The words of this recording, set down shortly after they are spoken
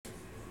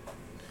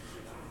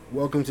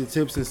Welcome to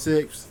Tips and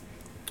Sips,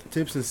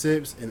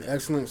 an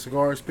excellent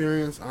cigar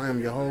experience. I am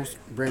your host,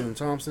 Brandon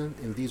Thompson,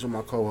 and these are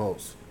my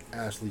co-hosts,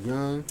 Ashley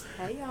Young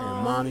Hey and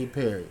y'all. Monty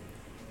Perry.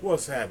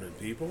 What's happening,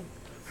 people?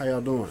 How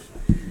y'all doing?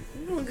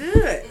 I'm doing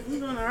good. I'm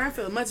doing all right.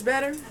 Feeling much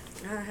better.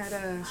 I had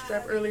a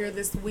strep earlier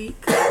this week,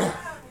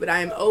 but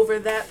I am over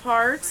that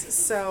part,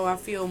 so I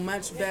feel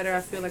much better.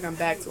 I feel like I'm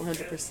back to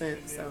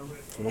 100%. So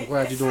Well, I'm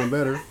glad you're doing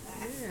better.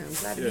 yeah, I'm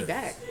glad to be Yeah.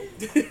 back.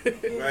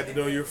 Glad to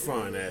know you're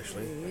fine,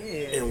 Ashley.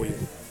 Yeah. And we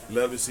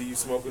love to see you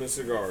smoking a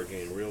cigar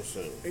again real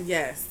soon.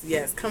 Yes,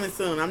 coming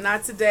soon. I'm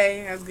not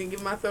today. I was gonna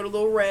give my throat a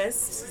little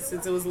rest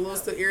since it was a little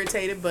still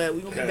irritated, but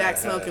we're gonna be back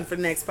smoking for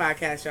the next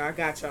podcast, y'all. I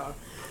got y'all.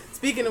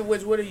 Speaking of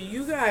which, what are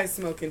you guys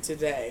smoking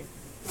today?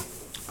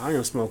 I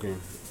am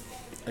smoking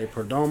a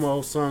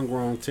Perdomo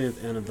Sun-Grown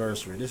 10th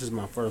anniversary. This is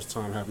my first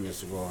time having this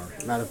cigar.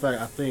 Matter of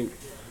fact, I think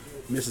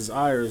Mrs.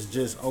 Ayers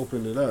just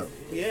opened it up.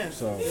 Yeah.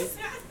 So I'm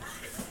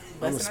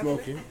Busting up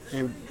smoking.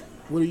 And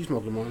what are you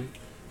smoking, Monty?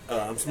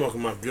 I'm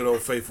smoking my good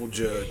old faithful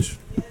Judge.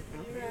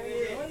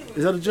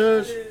 Is that a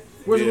Judge?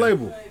 Where's the Yeah.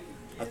 label?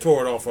 I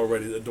tore it off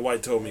already.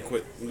 Dwight told me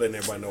quit letting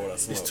everybody know what I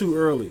smoke. It's too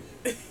early.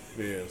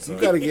 Yeah, so. You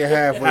gotta get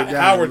halfway down.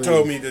 Howard at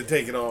told least. me to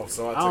take it off,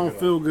 so I I took don't it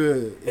feel off.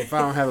 good if I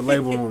don't have a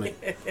label on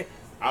it.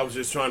 I was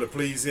just trying to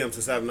please him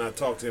since I've not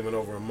talked to him in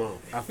over a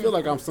month. I feel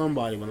like I'm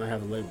somebody when I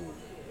have a label.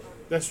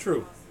 That's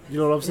true. You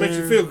know what I'm It saying?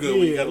 makes you feel good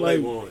when you got a like,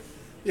 label on it.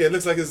 Yeah, it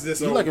looks like it's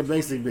this You old. like a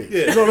basic bitch.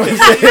 Yeah. You know what I'm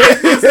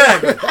saying?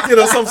 Exactly. You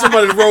know,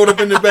 somebody rolled up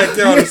in the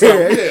backyard or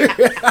something.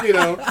 Yeah. You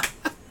know,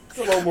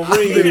 some old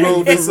Marine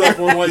rolled this up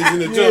on while he's in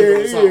the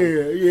jungle or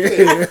something.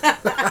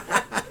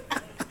 Yeah.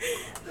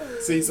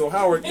 See, so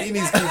Howard, he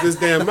needs to keep his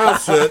damn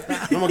mouth shut.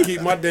 I'm going to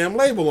keep my damn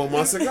label on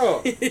my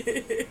cigar.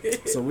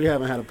 So we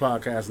haven't had a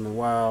podcast in a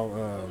while.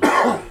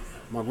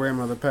 My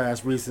grandmother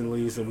passed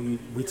recently, so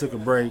we took a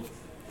break.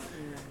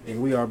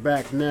 And we are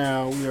back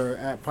now. We are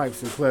at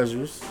Pipes and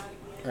Pleasures,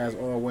 as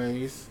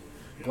always.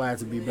 Glad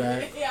to be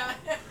back.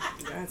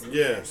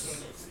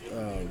 Yes.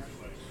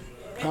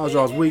 How's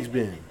y'all's weeks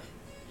been?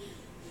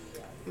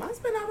 Mine's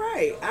been all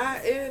right.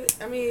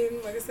 I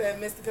mean, like I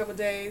said, missed a couple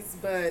days,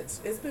 but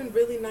it's been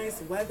really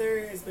nice weather.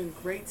 It's been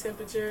great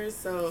temperatures,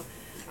 so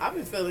I've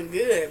been feeling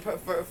good.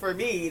 For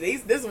me,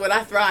 this is what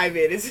I thrive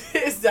in.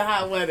 It's the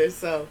hot weather.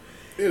 So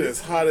It is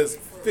hot as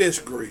fish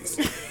grease.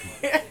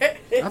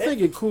 I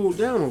think it cooled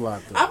down a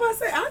lot, though. I'm about to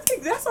say, I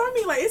think that's what I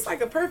mean. Like, it's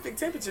like a perfect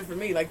temperature for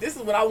me. Like, this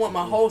is what I want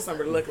my whole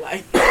summer to look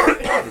like.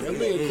 I think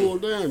it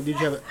cooled down. Did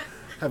you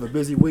have a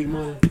busy week,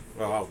 Mom?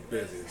 Oh, I was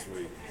busy this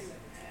week.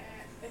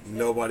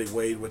 Nobody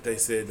weighed what they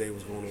said they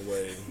was going to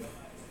weigh.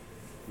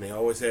 And they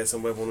always had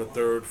somebody up on the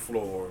third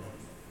floor.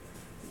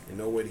 And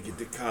no way to get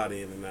the cot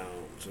in and out.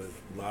 So it's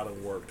a lot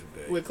of work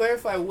today. Would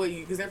clarify what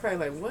you, because they're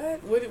probably like,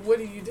 what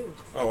do you do?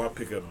 Oh, I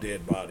pick up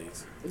dead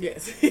bodies.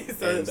 Yes.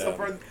 And, so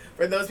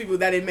for those people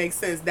that didn't make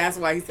sense, that's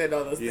why he said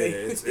all those Yeah,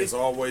 things. it's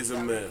always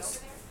a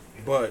mess.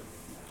 But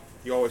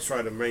you always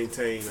try to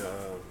maintain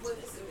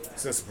a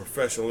sense of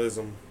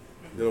professionalism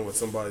dealing with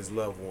somebody's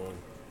loved one.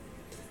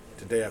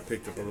 Today I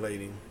picked up a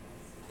lady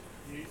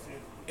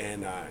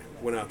and I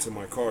went out to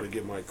my car to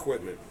get my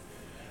equipment.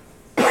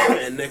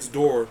 And next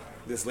door,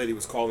 this lady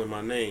was calling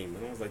my name.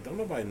 And I was like, don't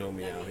nobody know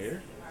me out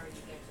here.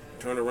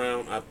 Turned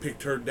around, I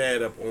picked her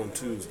dad up on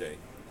Tuesday.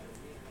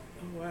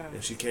 Oh, wow.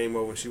 And she came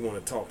over and she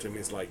wanted to talk to me.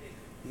 It's like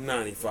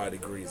 95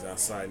 degrees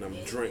outside and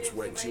I'm drenched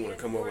wet and she want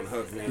to come over and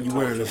hug me and You talk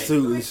wearing to a me.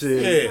 suit and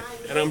shit. Yeah,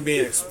 and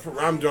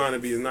I'm trying to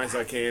be as nice as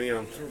I can. You know,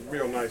 I'm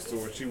real nice to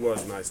her. She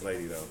was a nice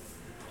lady though.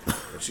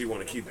 And she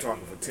want to keep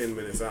talking for 10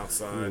 minutes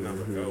outside. And I'm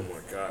like, oh my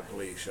God,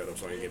 please shut up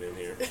so I can get in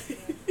here.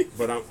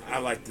 But I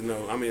like to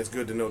know, I mean, it's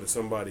good to know that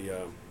somebody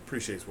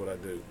appreciates what I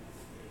do.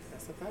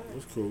 That's a fact.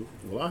 That's cool.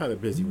 Well, I had a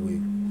busy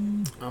week.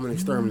 I'm an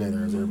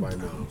exterminator, as everybody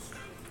knows.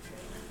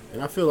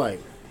 And I feel like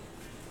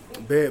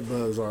bed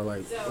bugs are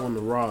like on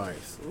the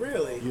rise.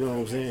 Really? You know what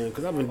I'm saying?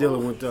 Because I've been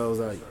dealing with those.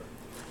 Like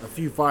a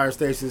few fire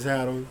stations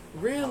had them.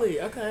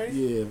 Really? Okay.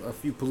 Yeah, a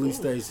few police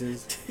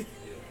stations.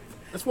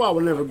 That's why I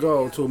would never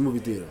go to a movie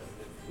theater.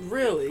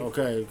 Really?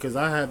 Okay, because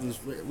I have this.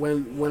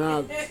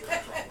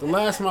 The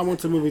last time I went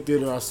to a movie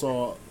theater, I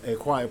saw A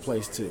Quiet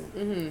Place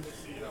 2.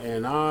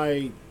 And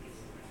I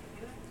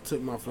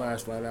took my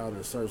flashlight out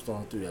and searched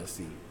all through that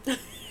seat.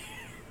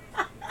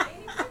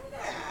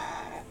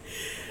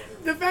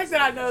 The fact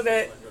that I know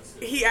that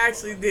he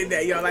actually did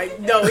that, y'all, like,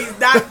 no, he's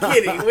not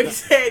kidding. When he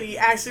said he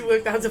actually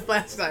whipped out the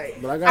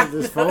flashlight. But I got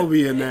this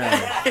phobia now,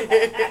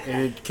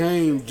 and it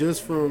came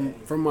just from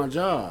my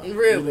job.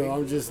 Really? You know,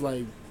 I'm just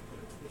like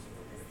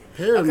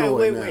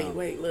paranoid Okay, now.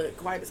 wait, look,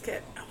 quiet as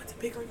kept. I went to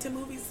Pickerington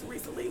movies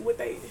recently. What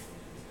they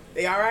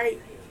all right?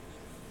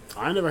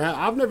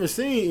 I've never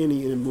seen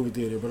any in the movie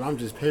theater, but I'm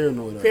just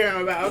paranoid. Of it.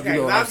 Paranoid about, okay, You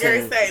know what I'm I'm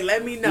going to saying? say,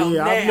 let me know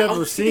Yeah, now. I've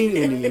never seen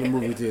any in the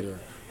movie theater,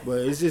 but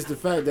it's just the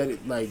fact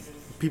that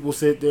people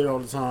sit there all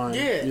the time.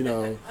 Yeah. You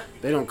know,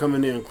 they don't come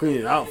in there and clean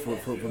it out for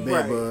bed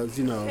Right. bugs.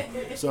 You know,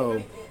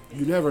 so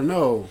you never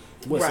know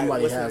what Right,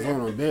 somebody what's has in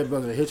there. on. Bed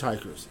bugs are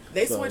hitchhikers.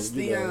 They So, switched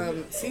you know,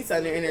 the seats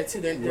on there in there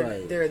too. They're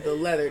Right. they're the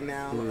leather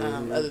now,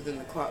 other than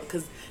the cloth.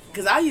 Because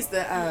Because I used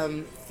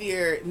to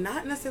fear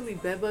not necessarily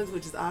bed bugs,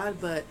 which is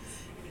odd, but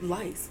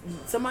lice.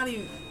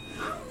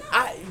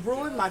 I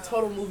ruined my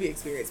total movie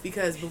experience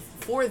because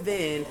before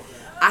then,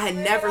 I had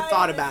never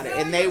thought about it,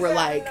 and they were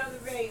like,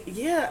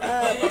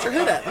 "Yeah, put your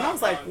hood up," and I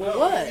was like, "Well,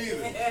 what?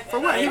 For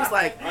what?" He was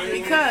like,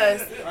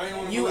 "Because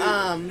you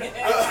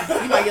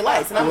might get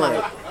lice," and I'm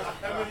like,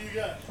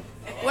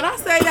 when I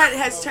say that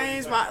has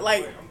changed my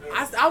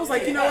I was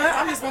like, you know what?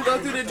 I'm just gonna go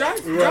through the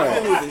drive-thru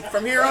movie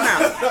from here on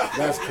out.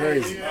 That's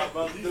crazy.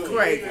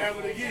 Great.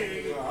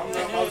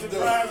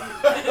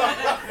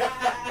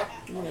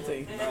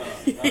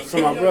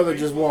 So my brother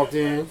just walked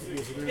in.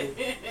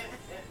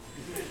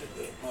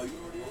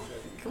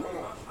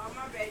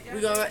 We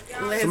gonna let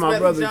his So my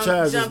brother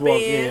Chaz just jump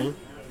walked in.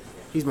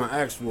 He's my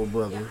actual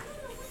brother,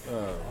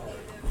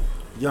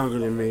 younger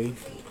than me.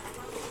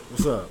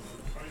 What's up?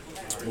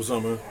 What's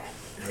up, man?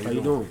 How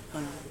you doing?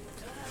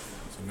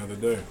 It's another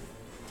day.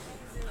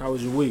 How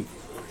was your week?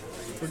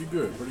 Pretty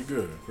good.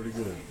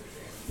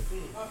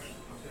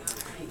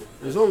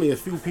 There's only a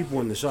few people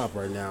in the shop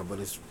right now, but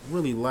it's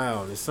really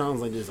loud. It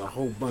sounds like there's a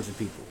whole bunch of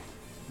people,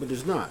 but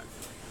there's not.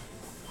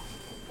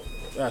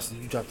 Ashley,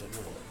 you dropped that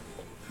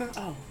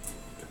note.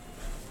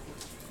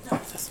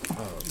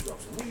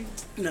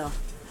 No.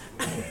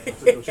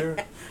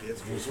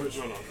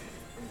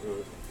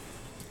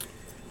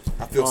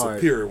 I feel All right.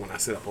 superior when I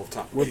sit up on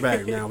top. We're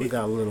back now. We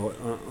got a little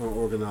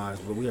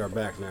unorganized, but we are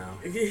back now.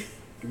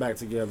 Back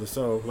together.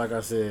 So, like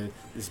I said,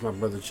 this is my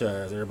brother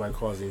Chaz. Everybody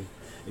calls him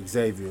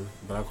Xavier,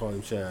 but I call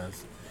him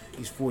Chaz.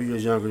 He's 4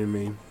 years younger than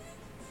me.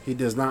 He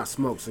does not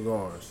smoke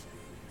cigars.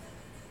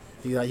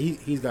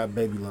 He's got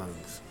baby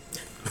lungs.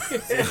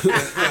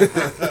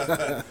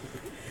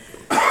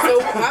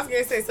 So I was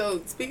gonna say.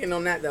 So speaking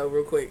on that though,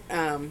 real quick,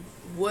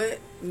 what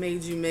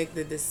made you make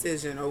the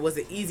decision, or was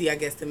it easy, I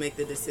guess, to make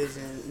the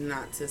decision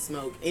not to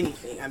smoke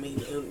anything? I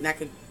mean, that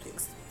could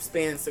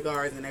span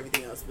cigars and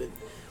everything else, but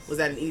was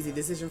that an easy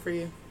decision for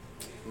you?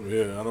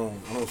 Yeah, I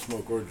don't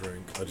smoke or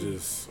drink. I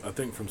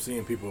think from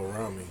seeing people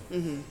around me,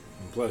 and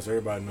plus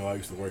everybody know I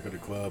used to work at a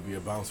club, be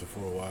a bouncer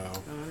for a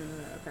while.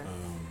 Okay.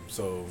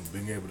 So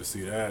being able to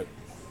see that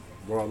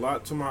brought a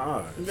lot to my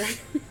eyes.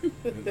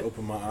 It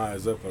opened my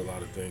eyes up to a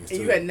lot of things. And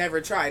too. you had never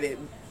tried it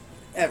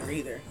ever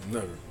either.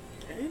 Never.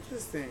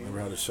 Interesting. Never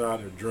had a shot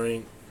or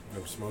drink.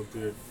 Never smoked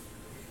it.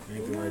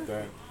 Anything like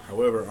that.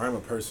 However, I'm a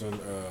person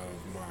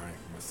of my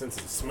sense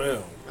of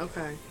smell.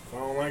 Okay. If I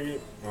don't like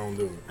it, I don't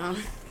do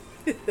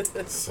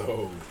it.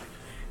 So.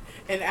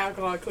 And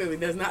alcohol clearly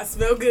does not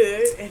smell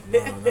good.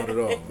 No, not at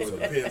all. So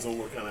it depends on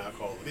what kind of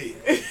alcohol it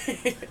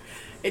is.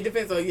 It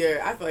depends on your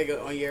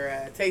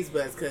taste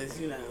buds, because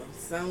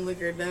some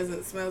liquor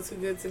doesn't smell too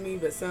good to me,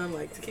 but some,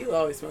 like tequila,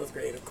 always smells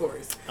great. Of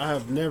course, I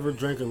have never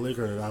drank a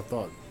liquor that I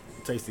thought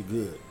tasted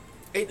good.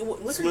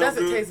 Liquor Smell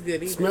doesn't good? taste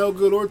good either. Smell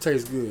good or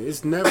taste good.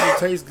 It's never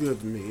tastes good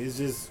to me. It's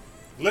just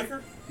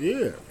Liquor?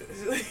 yeah.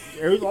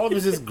 All of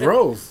it's just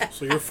gross.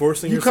 So you're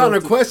forcing You yourself kind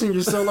of question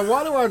yourself, like,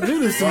 why do I do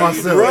this to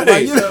myself? Right,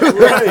 Like, you know,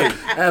 right.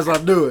 as I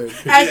do it.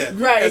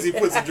 Right. As he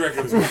puts a drink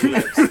in his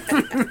lips.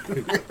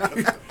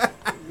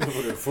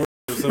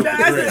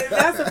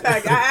 That's a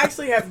fact. I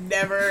actually have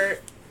never.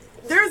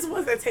 There's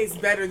ones that taste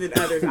better than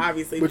others,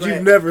 obviously. But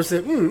you've never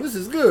said, this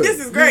is good. This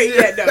is great.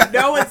 Yeah,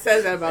 no one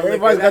says that about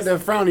Everybody's liquor. got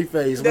that frowny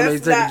face when they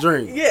take a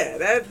drink.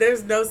 Yeah,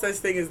 there's no such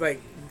thing as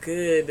like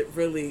good,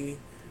 really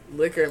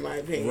liquor, in my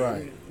opinion.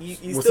 Right. You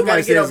When still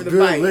gotta somebody get says over the good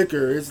bite.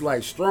 liquor, it's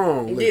like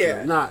strong liquor.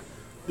 Yeah. Not,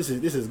 this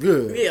is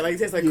good. Yeah, like it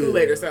tastes like Yeah.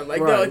 Kool-Aid or something.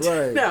 Like Right,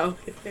 no, right. no.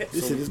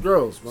 This shit is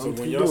gross. So I'm when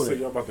keep y'all doing say it.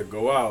 y'all about to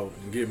go out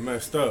and get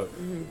messed up,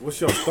 what's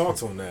your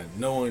thoughts on that?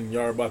 Knowing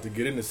y'all about to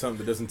get into something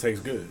that doesn't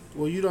taste good.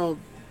 Well, you don't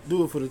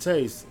do it for the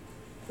taste.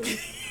 You do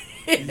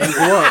it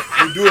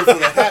for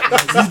the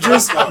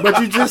hat. But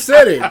you just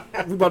said it.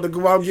 We about to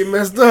go out and get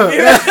messed up.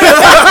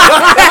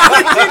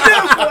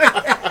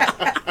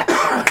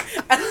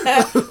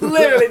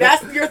 Literally,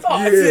 that's your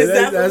thoughts. Yeah,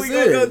 that's what we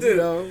gonna go do. You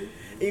know?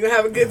 You gonna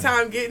have a good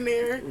time getting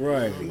there.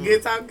 Right.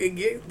 Good time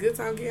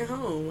getting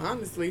home.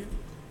 Honestly,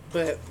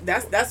 but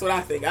that's what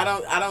I think. I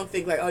don't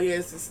think like, oh yeah,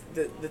 it's just,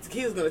 the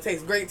tequila's gonna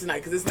taste great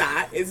tonight, because it's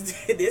not.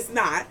 It's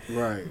not.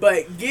 Right.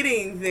 But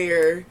getting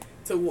there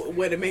to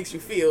what it makes you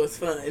feel is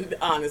fun.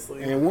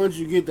 Honestly. And once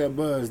you get that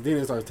buzz, then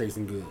it starts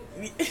tasting good.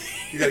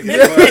 You gotta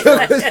get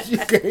the buzz. You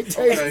can't taste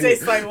It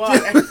tastes like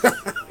water.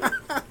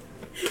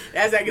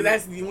 That's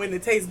when the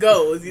taste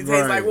goes. It tastes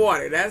Right. like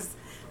water.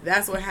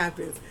 That's what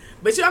happens.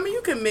 But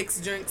you can mix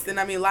drinks, and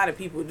a lot of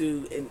people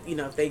do, and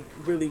if they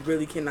really,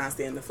 really cannot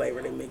stand the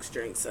flavor, they mix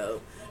drinks.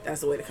 So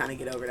that's the way to kind of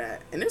get over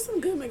that. And there's some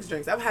good mixed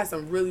drinks. I've had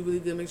some really, really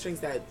good mixed drinks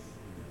that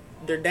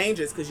they're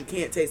dangerous because you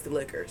can't taste the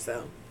liquor.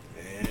 So.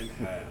 And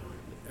how?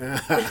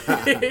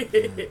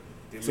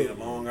 Give me a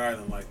Long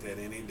Island like that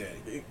any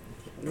day.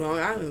 Long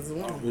Island's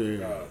one. Yeah.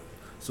 God.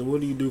 So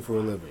what do you do for a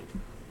living?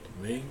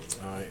 Me,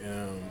 I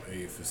am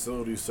a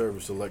facility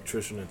service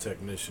electrician and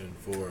technician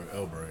for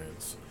L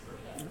Brands.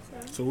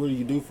 So what do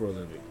you do for a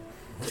living?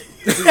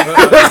 I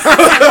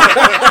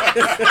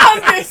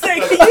was gonna say,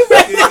 can you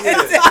break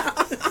that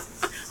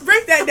down?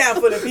 Break that down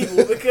for the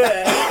people,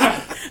 because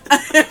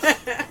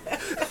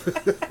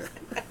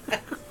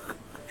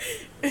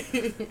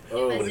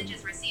Oh,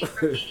 Messages received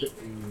from Katie.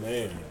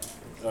 man.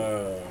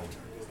 So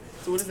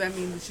what does that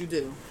mean that you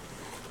do,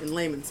 in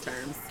layman's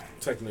terms?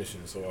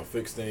 Technician. So I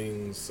fix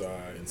things,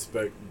 I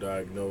inspect,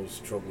 diagnose,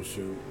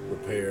 troubleshoot,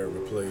 repair,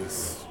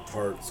 replace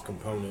parts,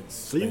 components.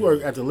 So you things.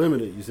 work at the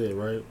Limited, you said,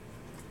 right?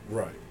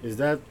 Right. Is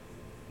that's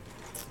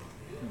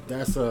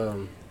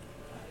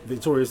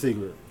Victoria's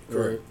Secret, right?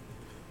 Correct.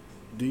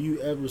 Do you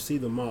ever see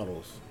the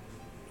models?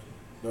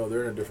 No,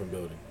 they're in a different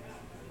building.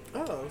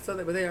 Oh, so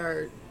but they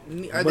are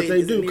But they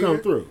is it do come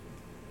near? through.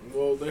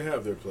 Well, they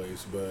have their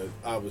place, but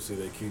obviously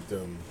they keep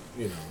them,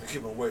 you know.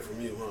 Keep away from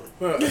you,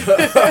 huh? Keep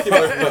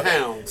The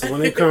hounds. So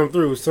when they come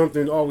through,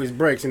 something always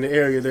breaks in the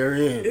area they're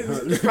in.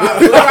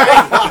 Probably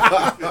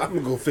right. I'm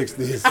gonna go fix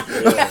this.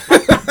 I've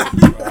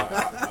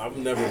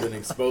never been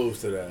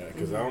exposed to that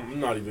because I'm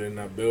not even in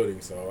that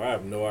building, so I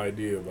have no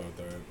idea about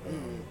that.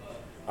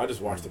 I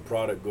just watch the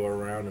product go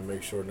around and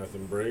make sure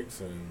nothing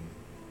breaks and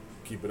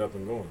keep it up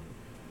and going.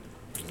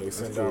 They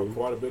send cool. out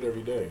quite a bit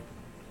every day.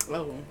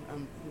 Oh,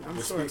 I'm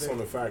It sure. speaks on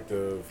the fact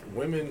of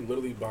women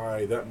literally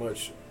buy that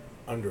much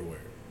underwear.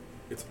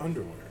 It's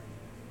underwear.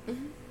 You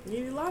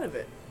need a lot of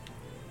it.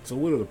 So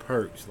what are the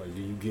perks? Like,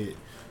 do you get?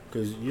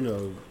 Because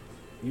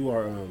you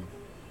are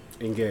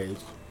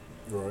engaged.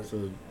 Right.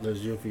 So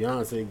does your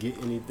fiance get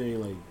anything?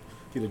 Like,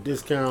 get a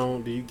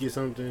discount? Do you get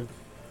something I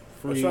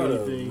free? try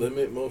to Anything?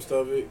 limit most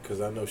of it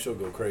because I know she'll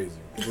go crazy.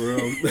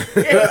 Real?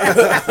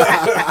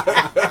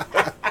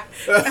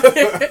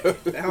 I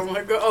don't want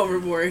to go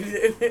overboard.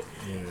 Yeah,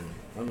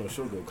 I know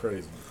she'll go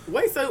crazy.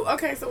 Wait, so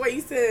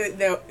you said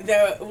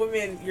that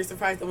women, you're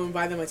surprised that women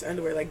buy that much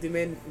underwear. Like, do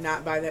men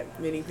not buy that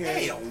many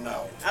pairs? Hell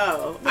no.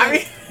 Oh, I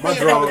mean, My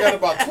Man, draw, got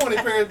about 20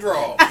 pair of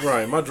drawers.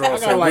 right? My draw I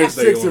say got like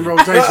Wednesday 6 in on it.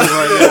 rotation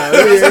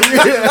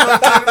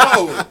right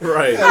now.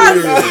 Right.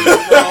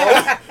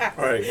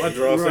 Right. My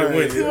draw say Right.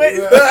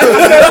 Wednesday.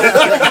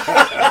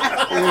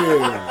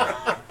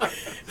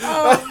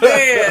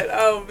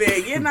 Oh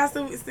man, yeah. Not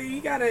so. See,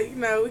 you gotta,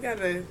 we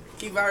gotta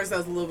keep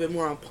ourselves a little bit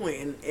more on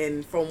point.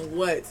 And from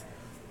what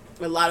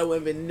a lot of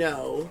women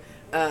know,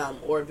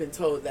 or have been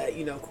told that,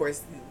 of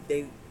course,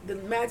 the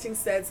matching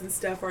sets and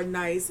stuff are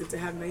nice, and to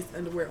have nice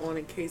underwear on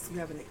in case you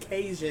have an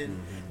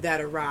occasion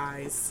that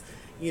arise.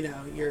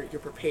 You're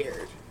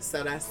prepared. So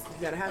you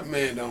gotta have. That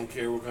man don't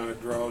care what kind of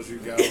drawers you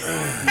got. You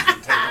can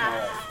take them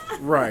off.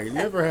 Right.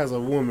 Never has a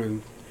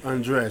woman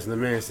undressed and the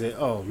man said,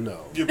 "Oh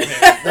no." Your pants.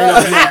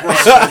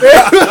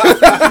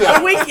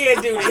 We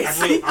can't do this.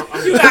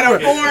 You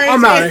got an orange.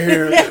 I'm out of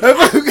here.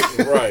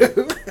 Right.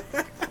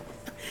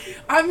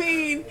 I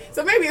mean,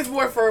 so maybe it's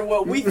more for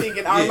what we think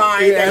in our Yeah,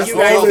 mind yeah, that you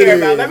that's guys all care it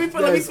about. is. Let me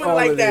put That's it all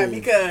like it that is.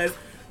 because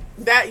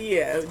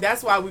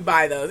that's why we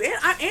buy those. And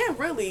I am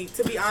really,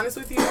 to be honest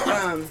with you,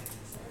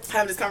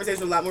 having this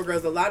conversation with a lot more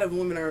girls. A lot of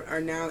women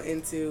are now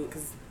into,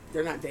 because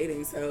they're not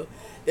dating, so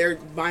they're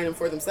buying them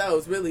for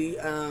themselves, really.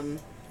 To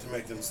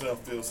make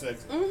themselves feel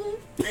sexy.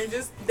 And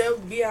just they'll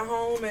be at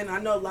home, and I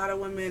know a lot of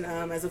women,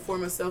 as a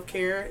form of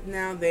self-care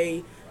now,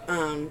 they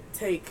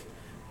take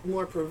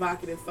more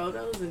provocative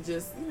photos and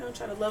just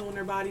try to love on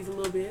their bodies a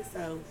little bit.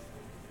 So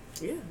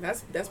yeah,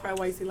 that's probably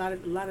why you see a lot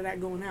of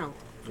that going out.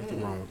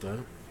 Nothing wrong with that.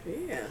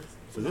 Yeah,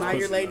 So this buy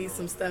your pussy- ladies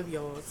some stuff,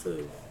 y'all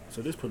too.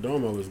 So this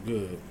Perdomo is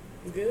good.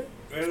 You good?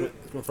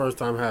 It's my first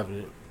time having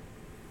it,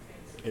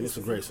 and it's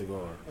a great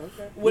cigar.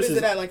 Okay. What This is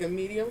is- it at? Like a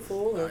medium,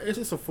 full? Or? It's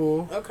just a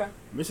full. Okay.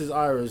 Mrs.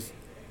 Iris,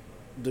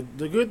 the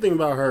good thing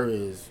about her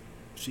is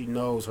she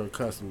knows her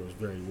customers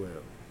very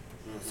well.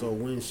 So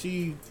when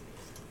she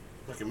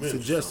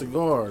suggests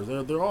cigars,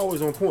 they're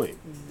always on point,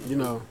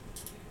 and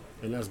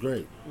that's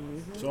great.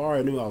 So I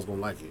already knew I was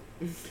gonna like it.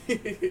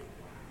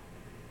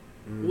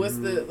 What's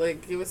the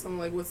give us some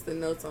what's the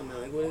notes on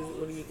that? Like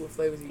what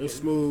flavors you It's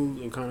get?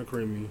 smooth and kind of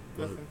creamy,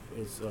 but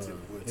Okay.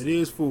 it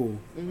is full,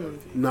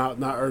 not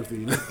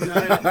earthy.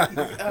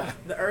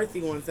 The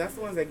earthy ones. That's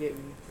the ones that get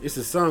me. It's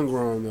a sun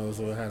grown though,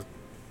 so it has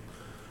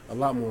a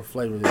lot more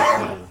flavor than the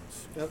other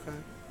ones. Okay.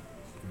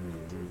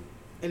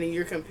 And then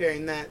you're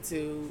comparing that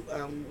to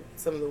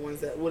some of the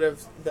ones that would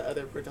have the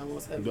other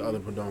Perdomos have. The other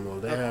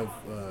Perdomo, they have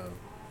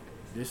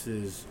this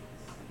is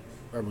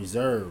a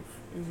reserve.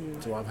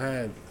 So I've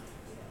had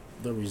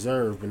the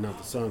reserve, but not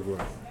the sun grown.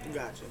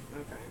 Gotcha.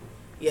 Okay.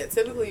 Yeah,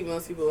 typically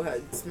most people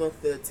smoke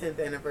the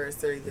 10th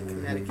anniversary, the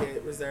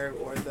Connecticut Reserve,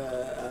 or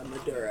the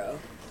Maduro.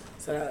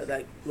 So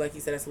like you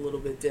said, that's a little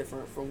bit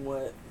different from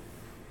what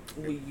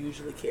we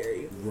usually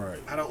carry. Right.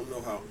 I don't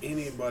know how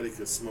anybody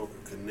could smoke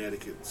a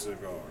Connecticut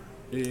cigar.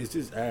 It's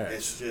just ash.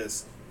 It's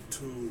just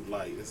too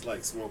light. It's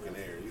like smoking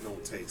air. You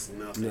don't taste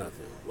nothing.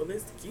 Nothing. Well,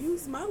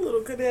 excuse my little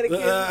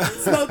Connecticut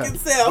smoking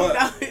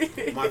self.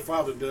 But my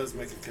father does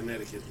make a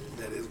Connecticut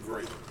that is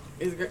great.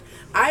 It's great.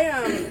 I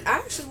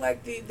actually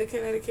like the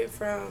Connecticut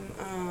from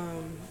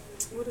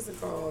what is it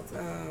called?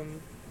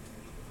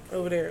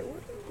 Over there.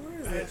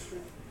 Where is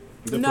it?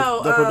 The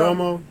No,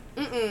 Perdomo,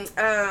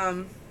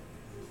 Mm-mm.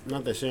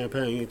 not that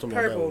champagne. You ain't talking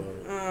Purple.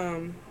 about that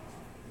one.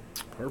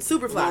 Purple.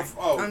 Superfly.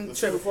 Oh, I'm the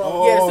tripping. Superfly?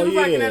 Oh, Yeah,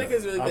 Superfly Connecticut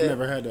is really I've good.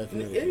 never had that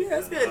Connecticut. Yeah,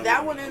 that's good.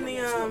 That one in the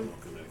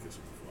Connecticut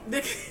Superfly.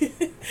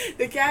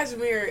 the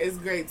cashmere is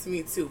great to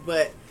me too,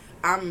 but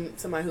I'm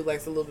somebody who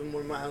likes a little bit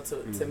more mild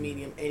to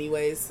medium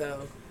anyways,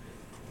 so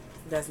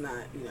that's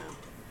not,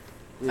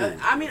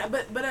 I mean,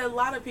 but a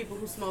lot of people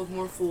who smoke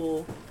more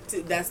full,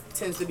 that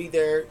tends to be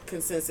their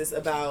consensus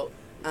about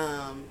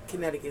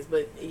Connecticut's,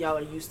 but y'all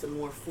are used to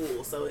more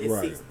full, so it's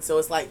Right. so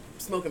it's like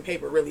smoking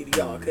paper really to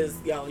y'all, because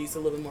y'all are used to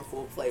a little bit more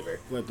full flavor.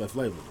 Like that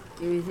flavor.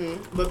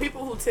 But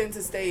people who tend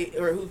to stay,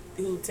 or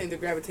who tend to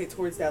gravitate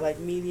towards that like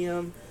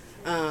medium,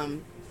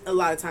 a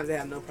lot of times they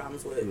have no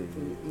problems with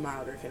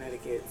milder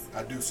Connecticut's.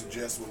 I do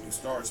suggest when you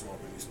start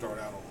smoking, you start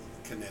out on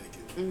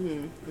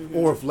Connecticut.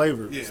 Or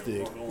flavored Yeah,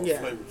 stick. on Yeah.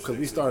 flavor Because we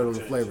sticks, started on the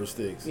change. flavor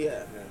sticks.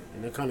 Yeah.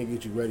 And that kind of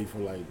get you ready for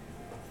like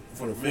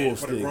For the the full man, for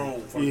stick. the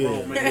grown, for the yeah,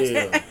 grown man.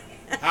 yeah.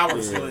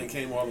 Howard still ain't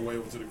came all the way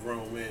over to the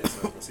grown man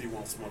stuff because he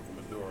won't smoke a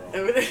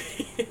Maduro.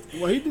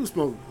 Well, he do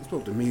smoke. He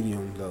smoked the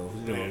medium though.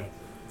 You know. Yeah.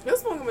 He'll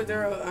smoke a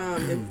Maduro,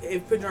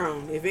 if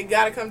Padron. If it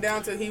gotta come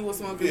down to, he will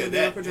smoke a Yeah,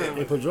 Maduro that- Padron.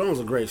 And Padron's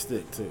a great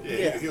stick too. Yeah,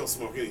 Yeah. He'll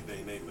smoke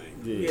anything they make.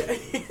 Yeah.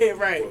 Yeah,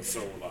 right, But so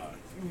will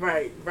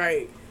I.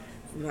 right.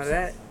 Now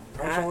that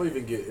How did y'all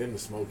even get into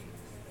smoking?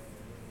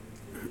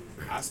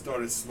 I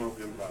started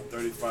smoking about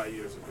 35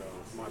 years ago.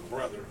 My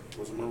brother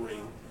was a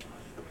Marine,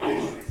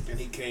 and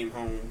he came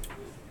home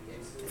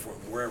from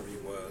wherever he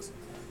was,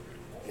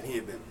 and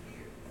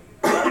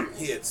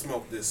he had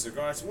smoked this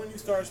cigar. I said, "When you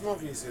started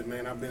smoking?" He said,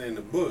 "Man, I've been in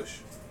the bush."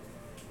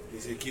 He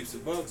said, "It keeps the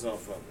bugs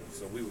off of it."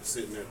 So we were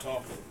sitting there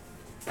talking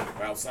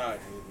outside,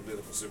 and he lit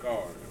up a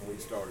cigar, and we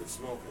started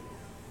smoking.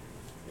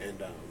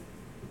 And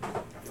I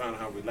found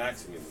out how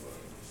relaxing it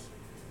was.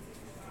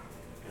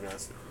 And I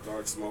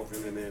started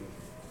smoking, and then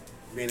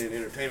being in the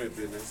entertainment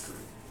business,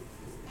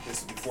 this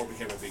is before it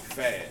became a big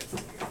fad.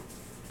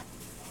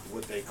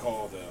 What they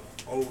call the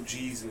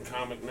OGs in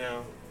comic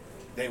now,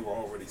 they were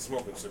already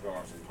smoking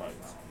cigars and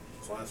pipes.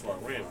 So that's why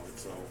I ran with it.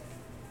 So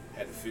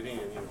had to fit in,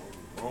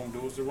 Rome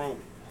does the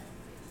Roman.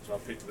 So I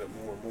picked it up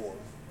more and more.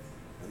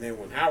 And then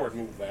when Howard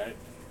moved back,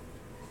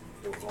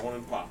 it was on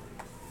and popping.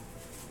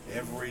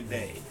 Every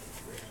day.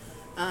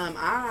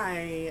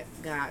 I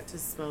got to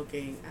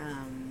smoking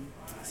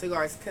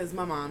cigars because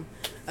my mom,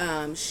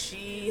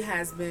 she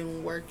has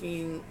been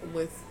working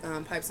with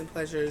Pipes and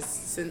Pleasures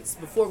since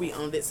before we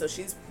owned it. So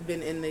she's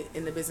been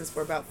in the business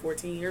for about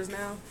 14 years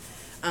now.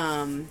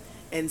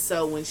 And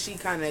so when she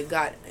kind of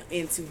got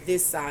into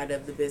this side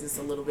of the business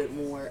a little bit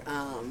more,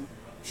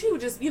 she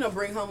would just,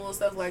 bring home little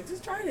stuff like,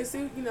 just try this.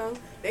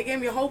 They gave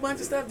me a whole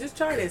bunch of stuff, just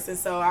try this. And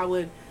so I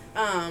would,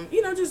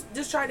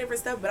 just try different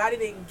stuff. But I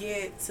didn't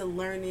get to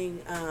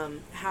learning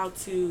how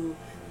to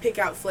pick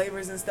out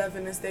flavors and stuff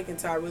in the stick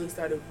until I really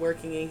started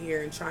working in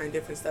here and trying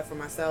different stuff for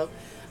myself,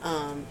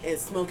 and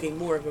smoking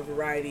more of a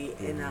variety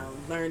and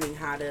learning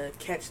how to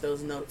catch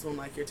those notes on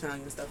like your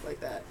tongue and stuff like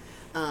that.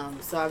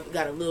 So I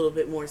got a little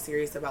bit more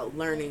serious about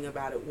learning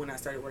about it when I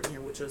started working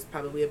here, which was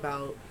probably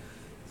about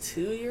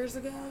 2 years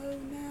ago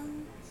now.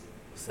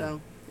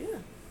 So yeah.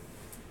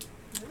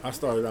 I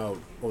started out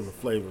on the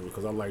flavor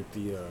because I like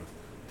the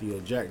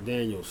Jack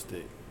Daniel's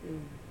stick.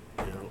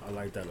 I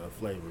like that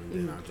flavor,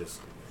 and then I just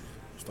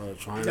started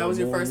trying. That was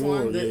your more first and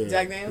more. one, the Yeah.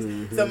 Jack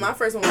Daniels. So my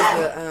first one was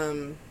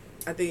the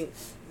I think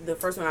the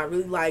first one I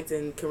really liked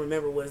and can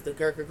remember was the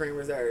Gurkha Green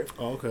Reserve.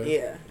 Oh, okay.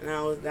 Yeah,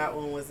 and that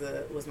one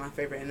was my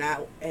favorite, and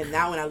that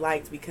one I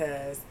liked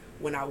because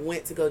when I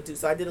went to go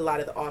so I did a lot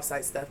of the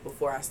offsite stuff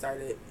before I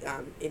started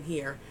in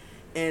here,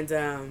 and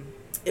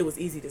it was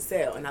easy to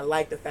sell, and I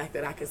liked the fact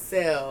that I could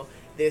sell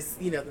this,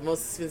 the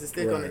most expensive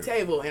stick on the Right.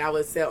 table, and I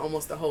would sell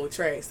almost the whole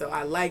tray. So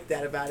I liked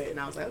that about it, and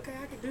I was like, okay,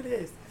 I can do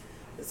this.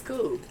 It's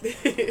cool.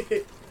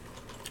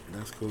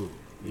 That's cool.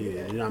 Yeah.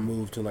 Yeah. And then I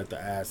moved to like the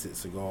acid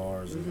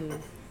cigars, and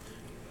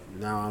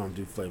now I don't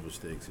do flavor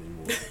sticks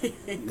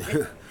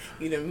anymore.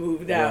 You done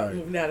moved out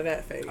of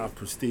that phase. I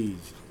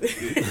prestige.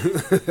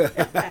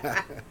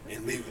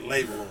 And leave the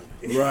label on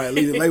it. Right,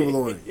 leave the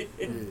label on it.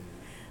 Yeah. I'm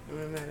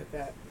not mad at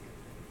that.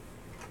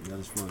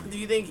 That's funny. Do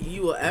you think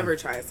you will ever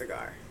try a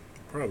cigar?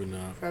 Probably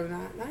not. Probably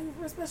not. Not even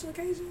for a special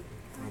occasion.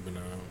 Probably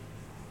not.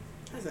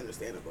 That's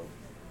understandable.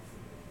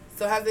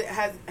 So have you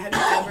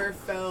ever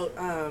felt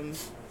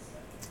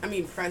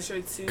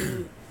pressure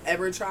to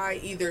ever try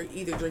either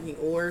drinking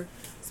or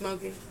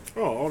smoking?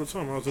 Oh, all the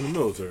time. I was in the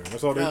military.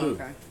 That's all they do.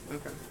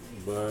 Okay.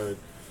 But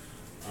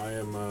I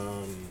am.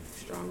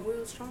 Strong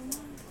will, strong mind.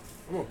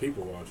 I'm a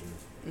people watcher.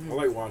 I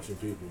like watching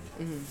people.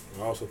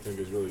 I also think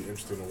it's really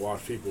interesting to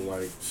watch people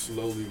like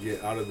slowly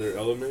get out of their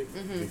element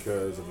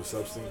because of a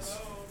substance.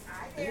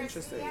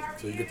 Interesting.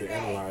 So you get to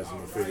analyze them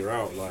and figure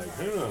out like,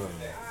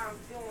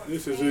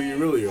 this is who you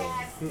really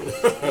are.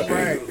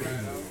 Right.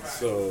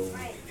 So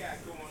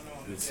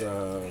it's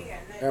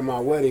At my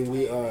wedding,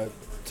 we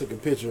took a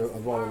picture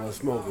of all of us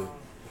smoking,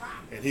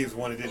 And he was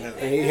one that didn't have.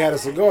 And he had a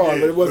cigar,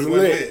 but it wasn't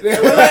lit. Yeah.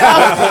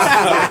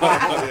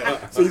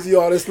 So you see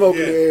all this smoke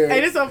in the air. Hey,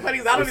 this is so funny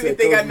 'cause I don't They even said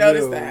think I those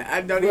noticed real. that.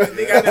 I don't even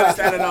think I noticed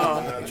that at all.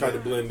 I tried to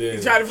blend in.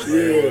 You try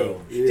to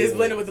Yeah. just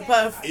blend it with the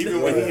puff.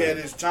 Even when he had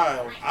his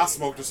child, I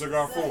smoked a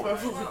cigar for him.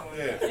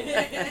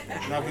 Yeah.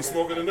 Now we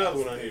smoking another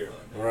one out here.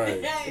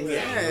 Right.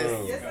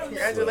 Yes.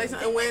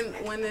 Congratulations. And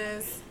when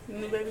is the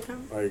new baby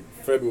coming? Like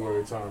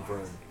February time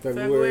frame.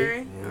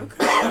 February.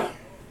 Okay.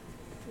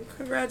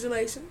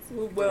 Congratulations.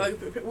 We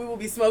will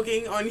be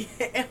smoking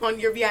on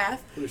your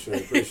behalf.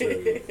 Appreciate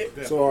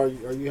it. So are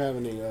you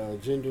having a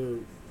gender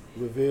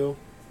reveal?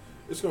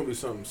 It's gonna be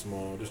something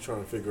small. Just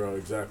trying to figure out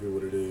exactly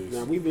what it is.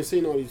 Now we've been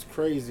seeing all these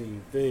crazy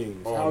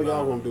things. Oh, How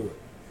y'all no. gonna do it?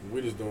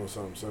 We just doing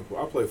something simple.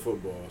 I play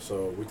football,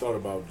 so we thought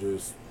about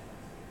just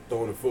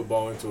throwing the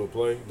football into a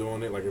play,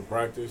 doing it like in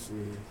practice,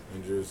 and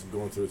just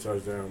going to the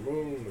touchdown,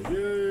 boom,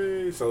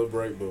 yay,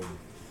 celebrate, boom.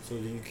 So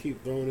do you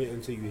keep throwing it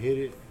until you hit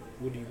it?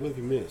 What if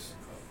you miss?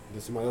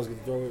 Did somebody else get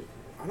to throw it?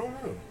 I don't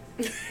know.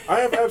 I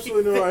have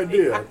absolutely no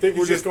idea. I think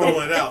we're just throwing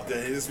going. it out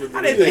there. This is what I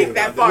we're didn't doing think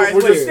that out far there. as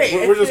We're what just, you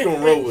said. we're just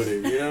gonna roll with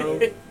it, you know?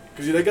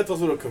 Because they got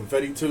those little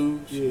confetti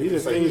tubes. Yeah, these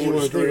It's are like things you pull the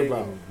want to think string,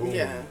 about. boom.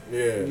 Yeah.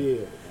 Yeah. Yeah.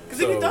 Because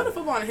if you throw the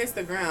football and it hits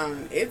the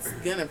ground, it's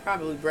gonna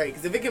probably break.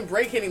 Because if it can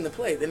break hitting the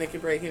plate, then it can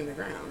break hitting the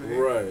ground.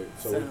 Right.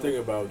 So we're So-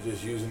 thinking about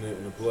just using it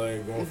in the play,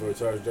 going for a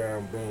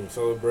touchdown, boom,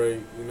 celebrate,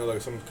 you know,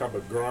 like some type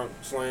of Gronk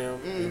slam,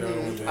 you know,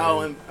 and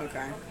then,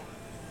 Okay.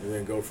 and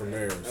then go from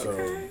there. So,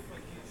 Okay.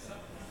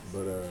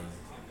 but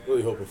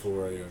really hoping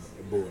for a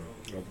boy.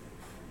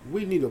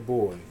 We need a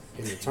boy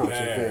in the Thompson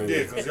Bad. family.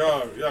 Yeah, because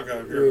y'all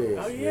got a girl.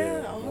 Yeah. Oh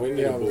yeah. Oh, We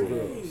need Yeah, a it was boy.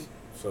 good.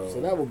 So,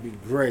 So that would be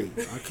great.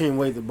 I can't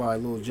wait to buy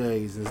little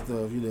J's and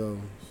stuff, you know.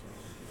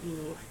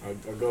 I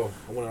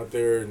went out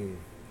there and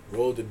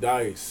rolled the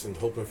dice and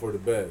hoping for the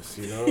best,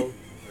 you know?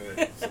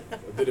 I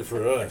did it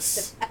for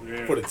us,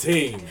 Yeah. for the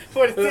team.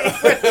 for the team,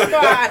 for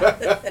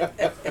the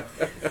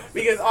squad.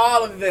 Because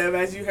all of them,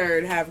 as you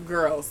heard, have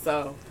girls,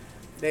 so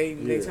they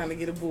trying to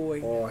get a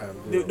boy. All have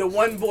The girls.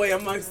 one boy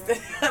amongst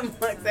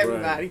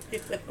everybody.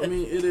 I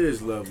mean, it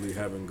is lovely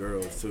having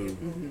girls too.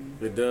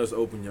 Mm-hmm. It does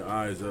open your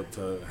eyes up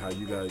to how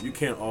you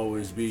can't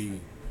always be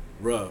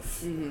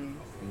rough Mm-hmm.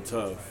 and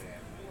tough.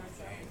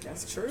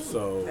 That's true.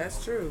 So-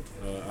 That's true.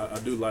 I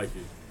do like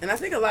it. And I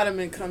think a lot of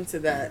men come to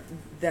that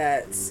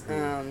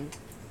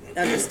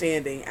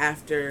understanding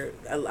after.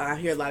 I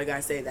hear a lot of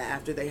guys say that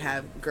after they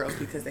have girls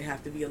because they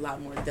have to be a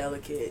lot more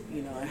delicate,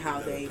 you know, and how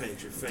they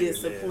Paint your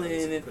fingernails,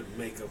 discipline and put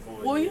makeup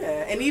on. well, you,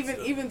 yeah, and all that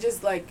stuff. even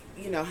just like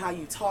you know how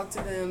you talk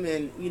to them,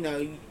 and you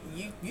know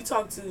you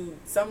talk to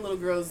some little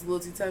girls a little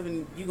too tough,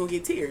 and you gonna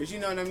get tears, you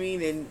know what I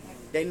mean, and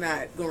they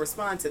not gonna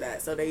respond to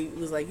that. So they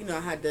was like, you know,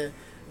 I had to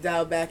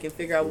dial back and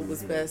figure out what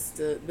was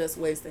best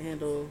ways to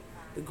handle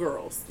the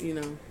girls, you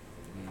know.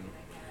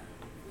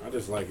 I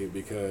just like it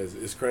because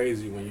it's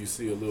crazy when you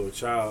see a little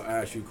child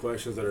ask you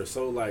questions that are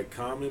so like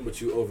common,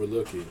 but you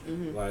overlook it.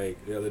 Mm-hmm.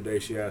 Like the other day,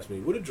 she asked me,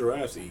 "What do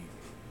giraffes eat?"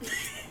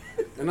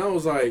 And I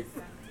was like,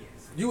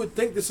 "You would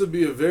think this would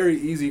be a very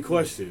easy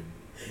question,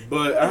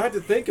 but I had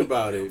to think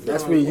about it."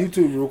 That's me me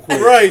YouTube real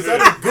quick. Right, so I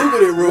just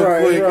Googled it real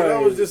Right, quick, and I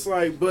right. was just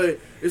like, but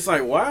it's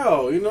like,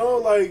 wow, you know,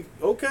 like,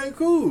 okay,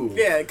 cool.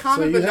 Yeah, So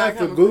common you but not have to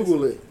common.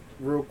 Google it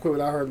real quick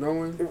without her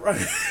knowing. Right.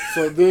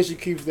 So then she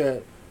keeps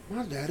that.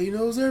 My daddy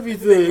knows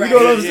everything. Right. You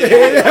know what I'm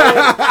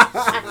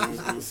Yeah,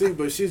 saying? See,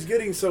 but she's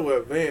getting so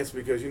advanced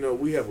because, you know,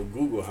 we have a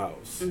Google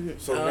house.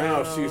 So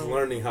now she's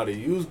learning how to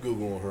use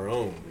Google on her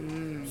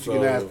own. She So,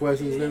 can ask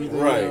questions and everything.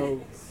 Right. You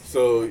know?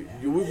 So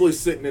we be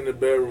sitting in the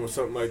bedroom or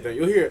something like that.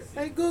 You'll hear,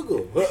 "Hey,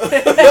 Google." Put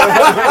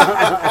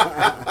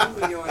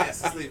your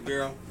ass to sleep,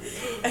 girl.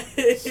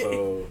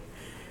 So,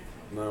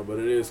 no, but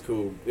it is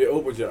cool. It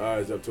opens your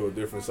eyes up to a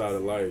different side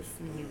of life.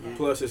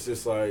 Plus, it's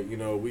just like, you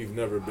know, we've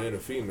never been a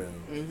female.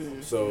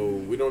 So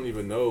we don't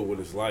even know what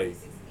it's like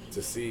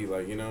to see,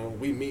 like, you know,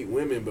 we meet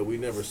women, but we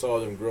never saw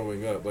them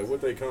growing up. Like,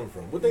 what they come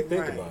from, what they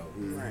think Right. about.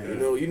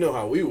 Right. You know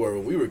how we were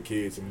when we were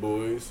kids and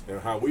boys, and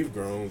how we've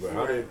grown, but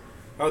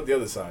how'd the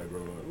other side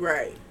grow up?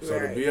 Right. So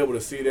right. to be able to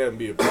see that and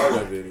be a part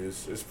of it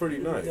is pretty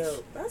nice.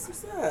 Dope. That's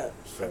what's up.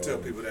 So, I tell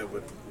people that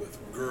with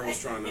girls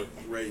trying to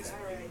raise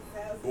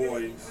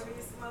boys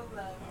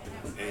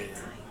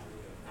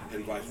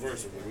and vice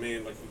versa, with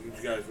men like you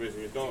guys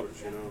raising your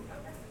daughters, you know.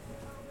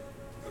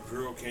 A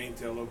girl can't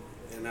tell her,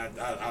 and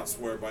I'll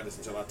swear by this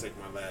until I take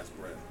my last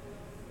breath.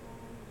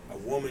 A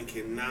woman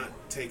cannot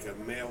take a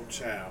male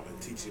child and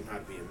teach him how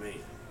to be a man.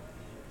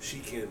 She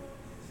can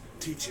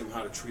teach him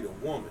how to treat a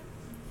woman,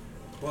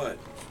 but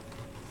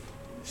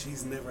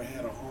she's never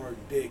had a hard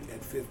dick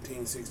at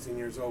 15, 16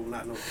 years old,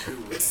 not know what to do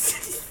with it.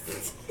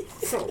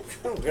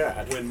 oh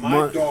God. When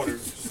my daughter,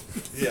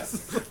 yeah,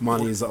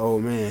 Monty is an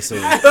old man, so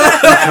Lord.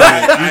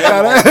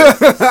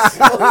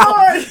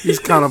 he's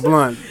kind of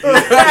blunt.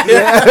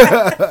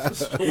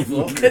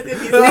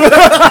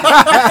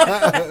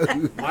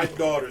 my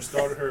daughter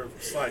started her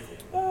cycle.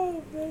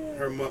 Oh man.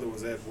 Her mother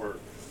was at work,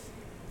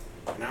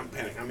 and I'm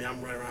panicking. I mean,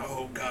 I'm running around.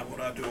 Oh God, what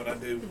do I do? What I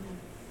do?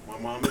 My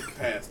mom had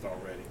passed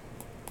already,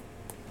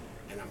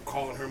 and I'm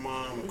calling her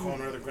mom, I'm calling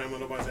her other grandma,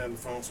 nobody's on the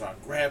phone, so I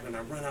grab her and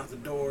I run out the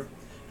door,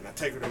 and I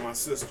take her to my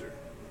sister.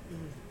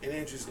 And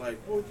Angie's like,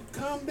 well,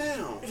 calm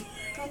down.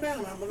 I'm blah,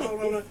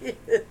 blah, blah.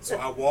 So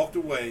I walked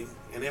away,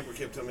 and Amber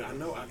kept telling me, I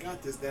know, I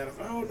got this, Dad. I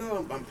thought, oh, no,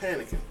 I'm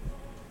panicking.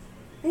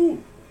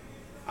 Ooh.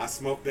 I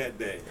smoked that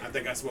day. I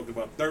think I smoked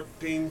about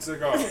 13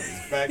 cigars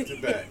back to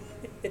back.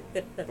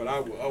 But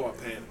I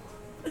panicked.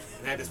 And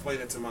I had to explain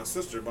that to my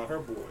sister about her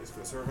boys,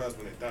 because her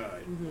husband had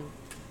died.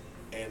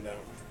 And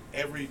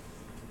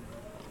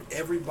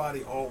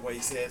everybody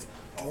always says,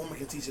 a woman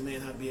can teach a man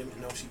how to be a man.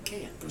 No, she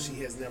can't, because she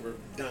has never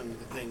done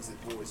the things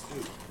that boys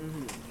do.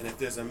 And if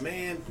there's a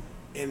man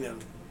in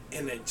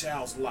a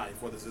child's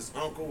life, whether it's his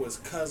uncle, his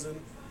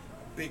cousin,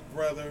 big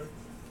brother,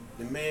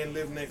 the man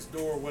live next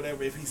door,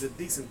 whatever, if he's a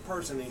decent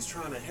person and he's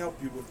trying to help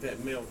you with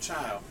that male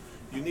child,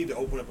 you need to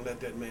open up and let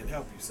that man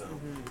help you some.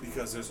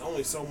 Because there's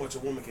only so much a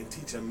woman can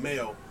teach a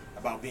male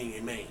about being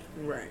a man.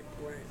 Right.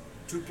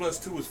 2 plus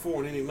 2 is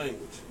 4 in any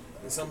language.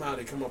 And somehow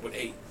they come up with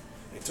 8.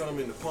 They turn them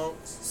into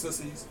punks,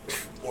 sissies,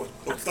 or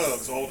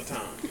thugs all the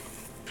time.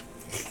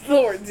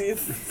 Lord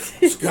Jesus.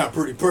 It's got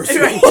pretty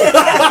personal.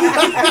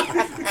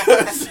 I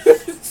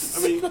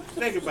mean,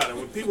 think about it.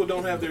 When people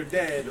don't have their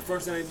dad, the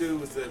first thing they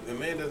do is that the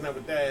man doesn't have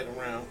a dad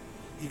around,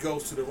 he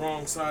goes to the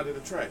wrong side of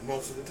the track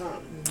most of the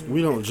time.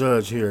 We don't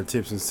judge here at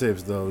Tips and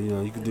Sips, though. You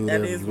know, you can do That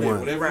whatever is you weird. want.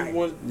 Whatever you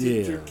want to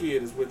teach Yeah. your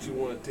kid is what you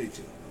want to teach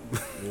him.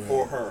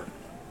 Or her.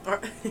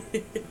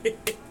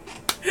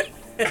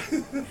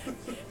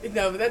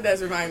 No, but that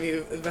does remind me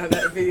about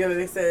that video that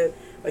they said,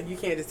 like, you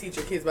can't just teach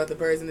your kids about the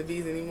birds and the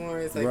bees anymore.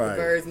 It's like Right. the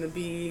birds and the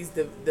bees,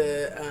 the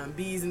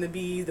bees and the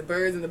bees, the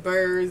birds and the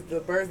birds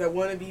that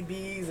want to be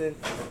bees and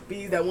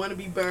bees that want to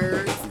be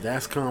birds.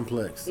 That's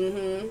complex.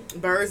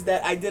 Birds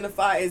that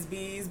identify as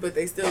bees, but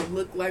they still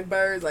look like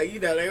birds. Like, you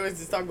know, they always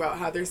just talk about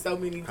how there's so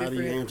many How different...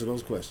 do you answer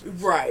those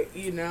questions? Right,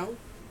 you know?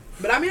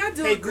 But I mean, I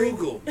do Hey, agree.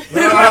 Google.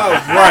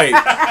 Right.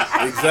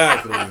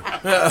 Exactly.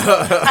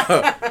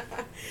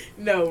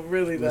 No,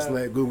 really, Let's though.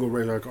 let Google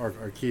raise our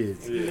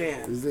kids.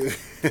 Man. Is it-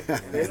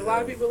 There's a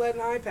lot of people letting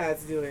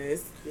iPads do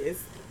it.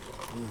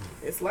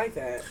 It's like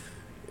that.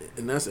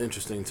 And that's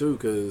interesting too,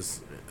 because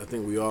I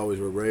think we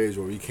always were raised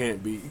where you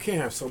can't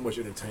have so much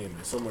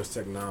entertainment, so much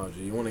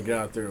technology. You want to get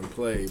out there and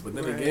play, but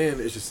then Right. again,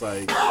 it's just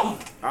like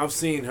I've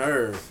seen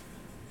her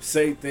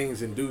say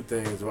things and do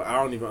things where I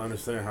don't even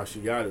understand how she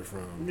got it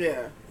from.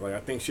 Yeah. Like I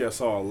think I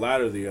saw a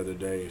ladder the other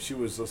day, and she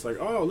was just like,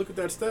 "Oh, look at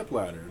that step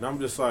ladder," and I'm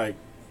just like,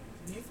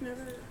 You've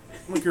never...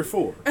 "Look, you're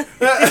 4."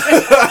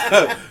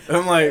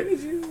 I'm like, Did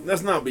you?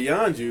 that's not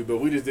beyond you, but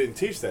we just didn't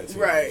teach that to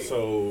you. Right.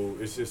 So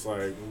it's just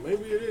like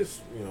maybe it is,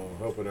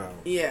 helping out.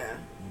 Yeah.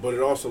 But it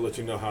also lets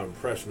you know how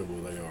impressionable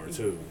they are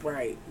too.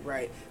 Right.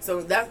 So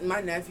that's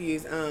my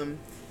nephews. One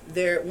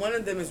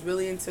of them is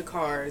really into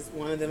cars.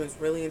 One of them is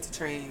really into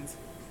trains,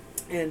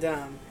 and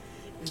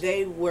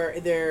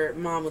their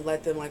mom would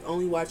let them like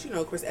only watch,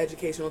 of course,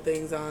 educational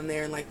things on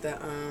there and like the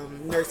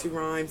nursery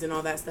rhymes and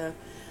all that stuff.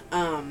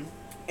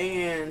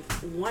 And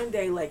one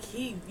day, like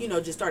he,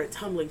 just started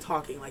tumbling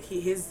talking. Like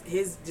his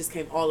just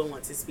came all at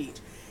once, his speech,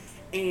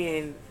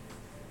 and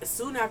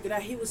soon after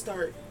that, he would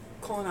start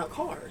calling out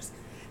cars.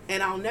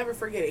 And I'll never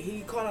forget it.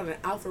 He called out an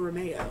Alfa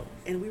Romeo.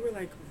 And we were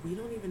like, we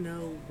don't even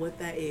know what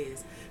that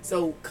is.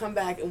 So come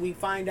back and we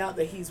find out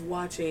that he's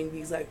watching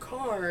these like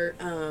car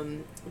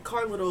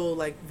little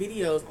like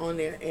videos on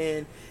there.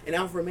 And an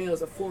Alfa Romeo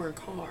is a foreign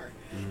car.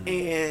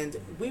 And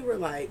we were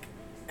like,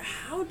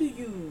 how do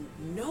you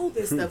know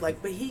this stuff?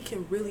 Like, but he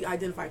can really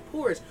identify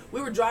Porsche.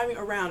 We were driving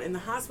around in the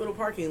hospital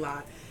parking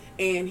lot.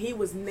 And he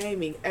was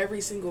naming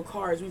every single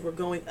car as we were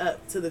going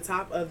up to the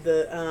top of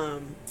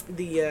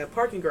the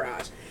parking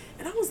garage.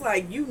 And I was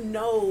like,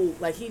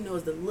 like he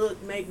knows the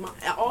look, make,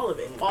 all of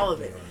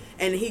it.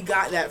 And he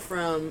got that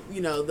from,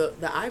 the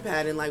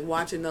iPad and like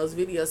watching those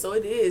videos. So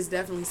it is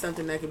definitely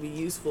something that can be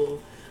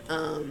useful,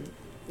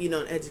 in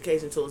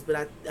education tools.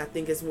 But I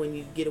think it's when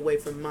you get away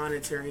from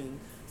monitoring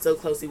so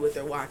closely what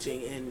they're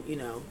watching and,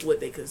 what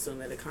they consume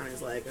that it kind of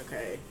is like,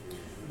 okay,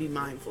 be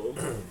mindful.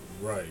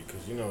 Right,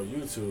 because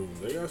YouTube,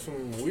 they got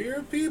some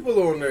weird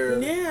people on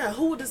there. Yeah,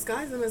 who will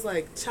disguise them as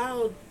like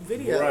child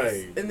videos,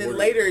 Right. and then Or-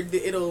 later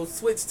it'll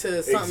switch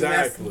to something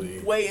Exactly.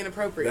 that's way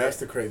inappropriate. That's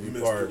the crazy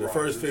Mr. part. The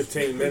first Rogers.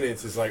 15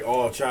 minutes is like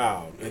all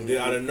child, and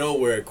then out of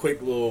nowhere, a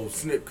quick little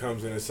snip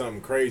comes in and something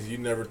crazy you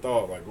never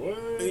thought. Like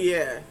what?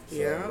 yeah, So,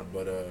 yeah.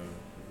 But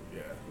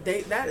yeah.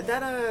 They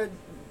I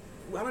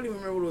don't even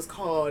remember what it was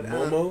called.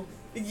 Momo.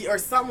 Or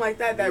something like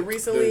that. That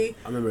recently.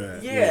 I remember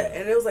that. Yeah,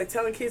 and it was like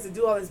telling kids to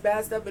do all this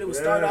bad stuff, but it would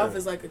start Yeah. off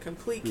as like a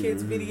complete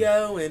kids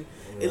video, and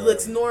it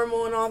looks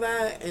normal and all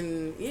that,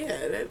 and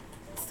that's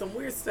some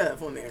weird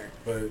stuff on there.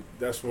 But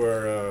that's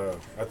where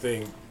I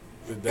think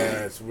the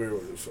dads,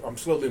 I'm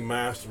slowly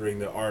mastering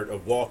the art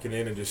of walking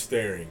in and just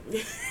staring.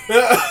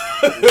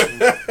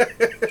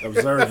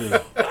 Observing.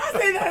 I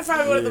say that's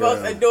probably one of the Yeah.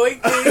 most annoying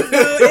things,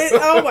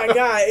 dude. Oh my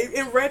god!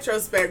 In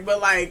retrospect, but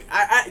like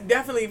I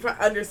definitely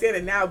understand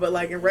it now. But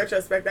like in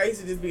retrospect, I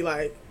used to just be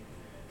like,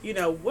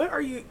 what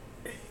are you?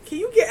 Can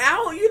you get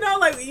out?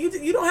 Like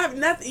you don't have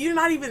nothing. You're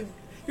not even.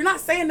 You're not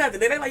saying nothing.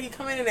 They ain't like you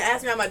come in and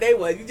ask me how my day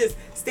was. You just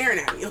staring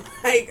at me.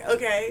 Like,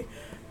 okay.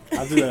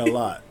 I do that a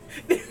lot.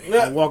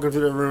 I walk into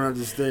the room and I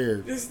just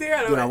stare. Just stare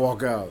at them. Then I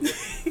walk out.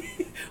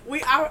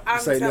 I'm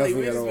Say telling you, nothing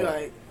we at just be all.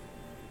 like,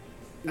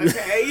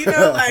 okay, you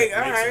know, like,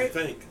 all Makes right. you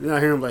think. Then I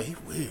hear him like, he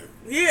weird.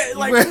 Yeah,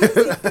 like, what is he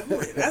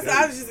doing? That's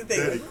how I was just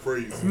Daddy thinking.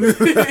 crazy.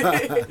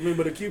 I mean,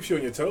 but it keeps you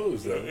on your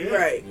toes, though. Yeah.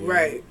 Right, Yeah.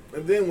 right.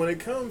 And then when it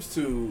comes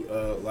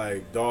to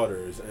like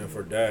daughters and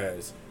for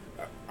dads,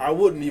 I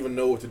wouldn't even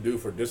know what to do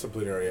for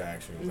disciplinary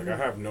actions. Like I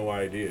have no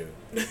idea.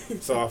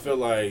 So I feel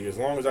like as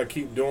long as I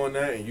keep doing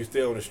that and you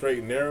stay on the straight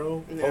and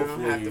narrow, Now I don't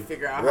hopefully, have to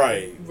figure out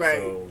right, right,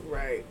 So,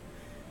 right.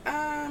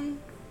 Yeah.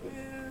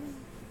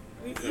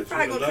 You Because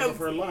probably she's the gonna love come of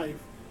her life.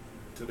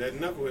 Till that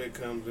knucklehead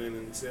comes in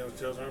and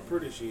tells her how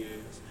pretty she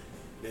is.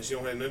 Then she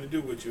don't have nothing to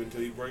do with you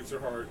until he breaks her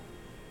heart.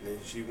 And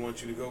she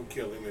wants you to go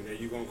kill him, and then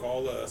you're gonna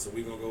call us, and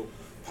we're gonna go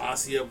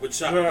posse up with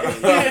shotguns.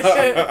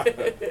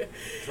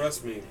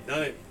 Trust me,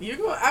 done it. You're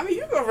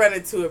gonna run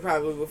into it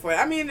probably before.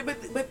 I mean,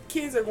 but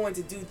kids are going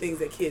to do things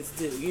that kids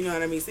do. You know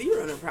what I mean? So you're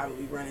gonna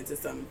probably run into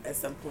at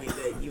some point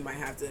that you might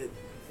have to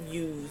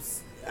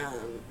use,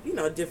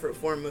 a different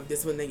form of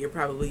discipline than you're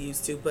probably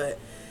used to. But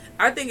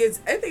I think it's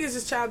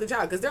just child to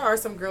child, because there are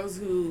some girls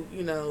who,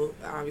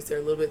 obviously are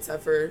a little bit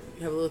tougher,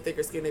 have a little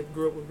thicker skin, they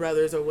grew up with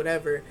brothers or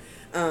whatever.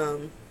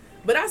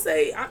 But I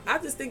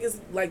just think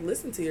it's like,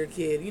 listen to your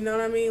kid. You know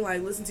what I mean?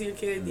 Like, listen to your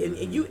kid,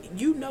 and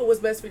you know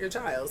what's best for your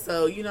child.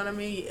 So you know what I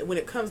mean. When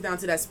it comes down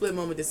to that split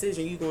moment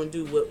decision, you're gonna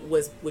do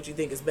what you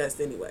think is best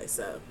anyway.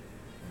 So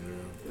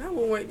don't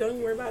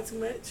even worry about it too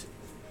much.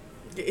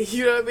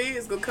 You know what I mean?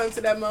 It's gonna come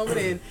to that moment,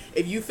 and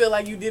if you feel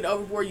like you did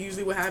overboard,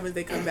 usually what happens,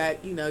 they come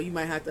back. You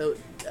might have to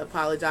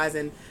apologize.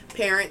 And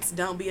parents,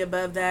 don't be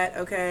above that,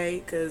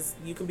 okay? Because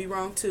you can be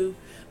wrong too.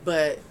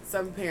 But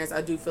some parents,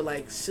 I do feel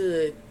like,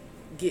 should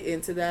get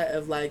into that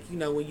of, like,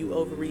 when you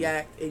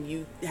overreact and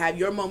you have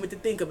your moment to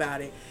think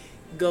about it,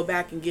 go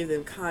back and give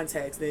them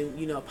context,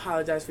 and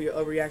apologize for your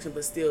overreaction,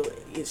 but still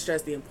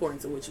stress the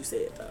importance of what you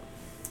said, though.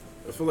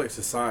 I feel like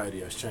society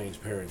has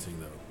changed parenting,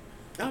 though.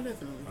 Oh,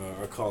 definitely.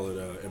 I call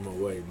it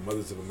MOA,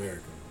 Mothers of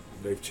America.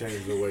 They've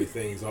changed the way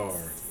things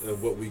are,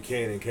 of what we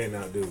can and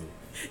cannot do.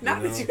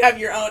 Not that you have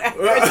your own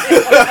acronym.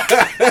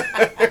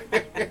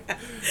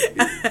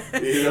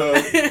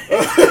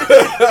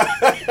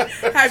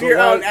 Have your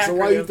own acronym. So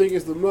why you think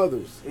it's the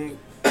mothers?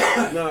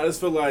 No, I just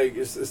feel like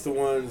it's the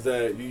ones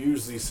that you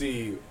usually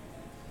see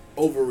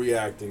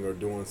overreacting or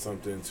doing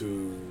something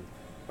to.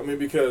 I mean,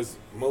 because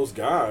most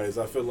guys,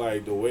 I feel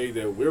like the way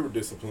that we were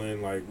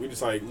disciplined, like, we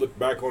just, like, look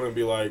back on it and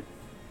be like,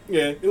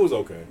 yeah, it was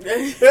okay.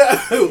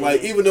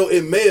 Like, even though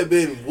it may have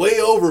been way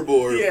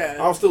overboard, Yeah.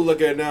 I'll still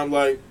look at it now, I'm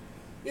like,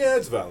 yeah,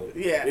 it's valid.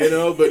 Yeah.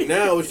 But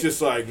now it's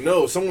just like,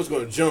 no, someone's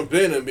going to jump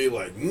in and be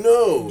like,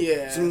 no.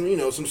 Yeah.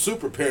 Some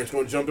super parents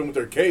going to jump in with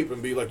their cape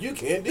and be like, you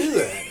can't do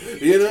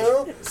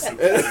that.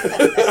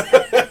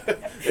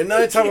 And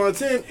 9 times out of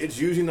 10, it's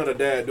usually not a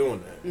dad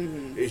doing that.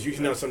 Mm-hmm. It's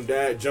usually not some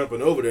dad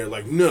jumping over there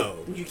like, no,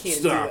 You can't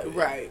stop do it. it.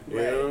 Right.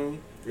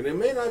 And it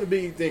may not be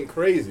anything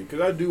crazy, because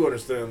I do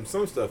understand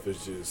some stuff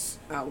is just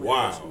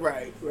wow.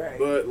 Right.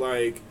 But,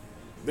 like,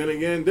 then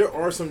again, there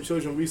are some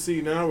children we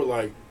see now where,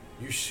 like,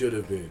 you should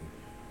have been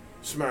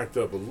smacked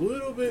up a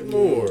little bit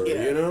more,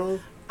 Yeah.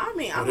 I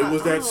mean, But it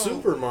was that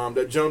super mom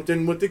that jumped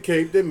in with the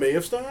cape that may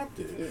have stopped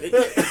it.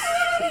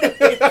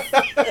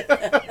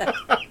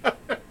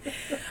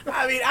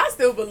 I mean, I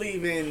still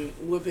believe in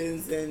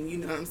whoopings, and you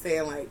know what I'm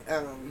saying, like,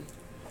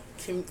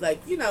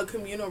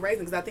 communal raising,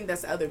 because I think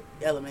that's the other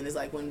element. Is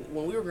like when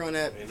we were growing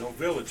up. Ain't no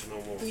village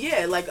no more.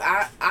 Yeah, like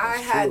I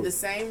had true. the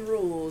same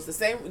rules,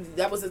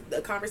 that was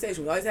a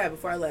conversation we always had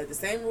before I left. The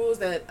same rules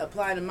that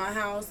applied in my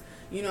house,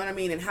 you know what I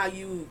mean, and how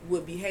you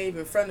would behave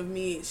in front of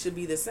me should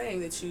be the same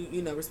that you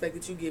respect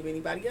that you give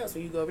anybody else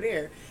when you go over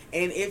there.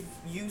 And if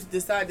you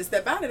decide to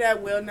step out of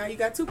that, well, now you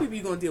got two people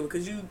you're gonna deal with,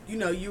 because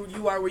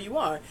you are where you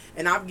are,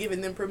 and I've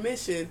given them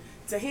permission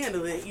to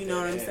handle it. You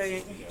know what I'm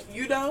saying?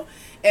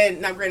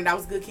 And now, granted, I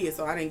was a good kid,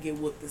 so I didn't get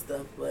whooped and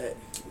stuff, but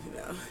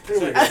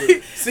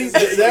See,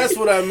 that's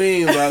what I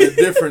mean by the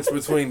difference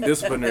between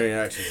disciplinary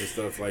actions and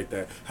stuff like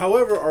that.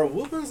 However, are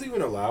whoopings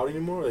even allowed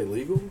anymore? Are they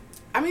legal?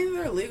 I mean,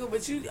 they're illegal,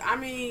 but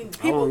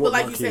people, whoop but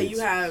like my you said, kids. you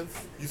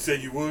have You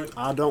said you would?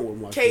 I don't with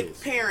my kids.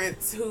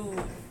 parents who,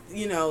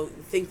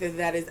 think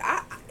that is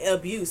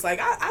abuse. Like,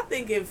 I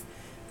think if,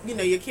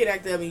 your kid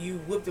acted up and you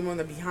whipped them on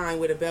the behind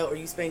with a belt, or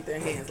you spanked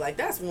their hands, like,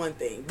 that's one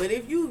thing. But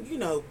if you,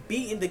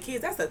 beating the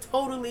kids, that's a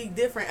totally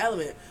different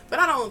element. But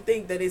I don't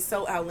think that it's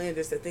so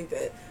outlandish to think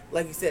that,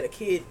 like you said, a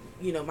kid,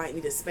 might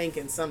need a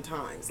spanking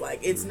sometimes. Like,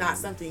 it's not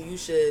something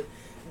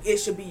it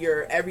should be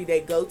your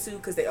everyday go-to,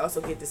 because they also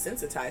get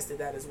desensitized to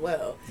that as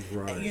well.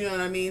 Right. You know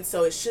what I mean?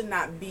 So it should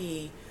not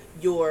be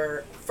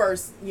your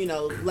first,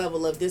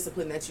 level of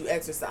discipline that you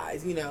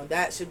exercise.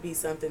 That should be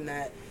something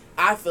that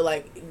I feel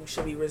like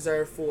should be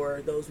reserved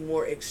for those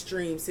more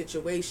extreme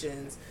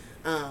situations,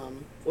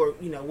 or,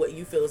 what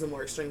you feel is a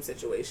more extreme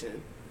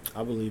situation.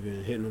 I believe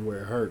in hitting them where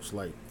it hurts,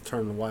 like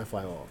turning the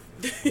Wi-Fi off.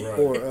 Right.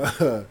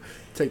 Or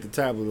take the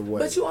tablet away.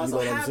 But you also know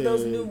what I'm have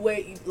those saying? new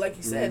way, like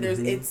you said. There's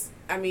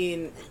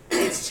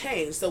it's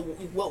changed. So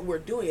what we're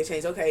doing has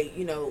changed. Okay,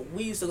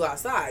 we used to go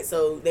outside,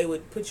 so they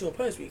would put you on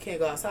punishment. You can't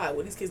go outside.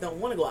 Well, these kids don't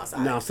want to go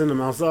outside. Now send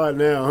them outside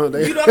now, huh?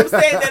 You know what I'm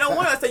saying? They don't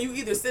want us. So you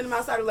either send them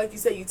outside, or like you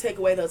said, you take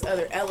away those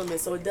other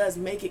elements. So it does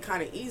make it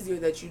kind of easier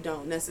that you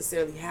don't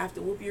necessarily have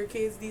to whoop your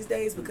kids these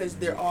days, because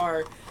there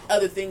are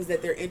other things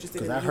that they're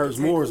interested in. Because that you hurts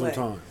can take more away.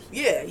 sometimes.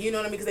 Yeah, you know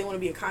what I mean? Because they want to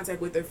be in contact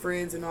with their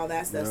friends and all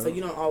that stuff. Yeah. So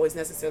you don't always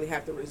necessarily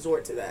have to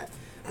resort to that.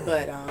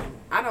 But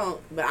I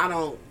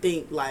don't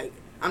think, like,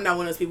 I'm not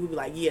one of those people who be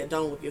like, yeah,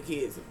 don't whip your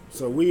kids.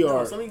 So we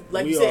are,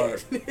 like we you are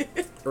said.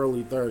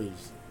 early 30s.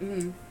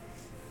 Mm-hmm.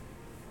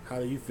 How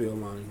do you feel,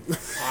 Lonnie?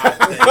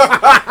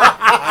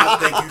 I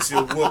think you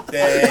should whoop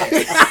that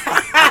ass.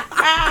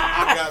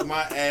 I got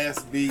my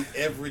ass beat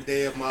every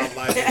day of my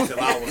life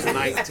until I was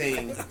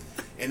 19.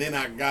 And then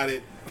I got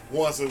it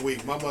once a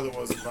week. My mother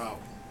was about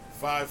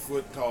 5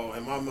 foot tall,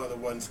 and my mother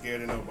wasn't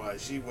scared of nobody.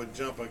 She would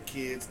jump a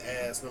kid's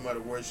ass no matter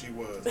where she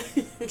was.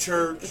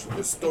 Church,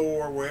 the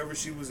store, wherever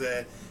she was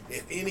at.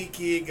 If any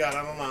kid got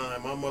out of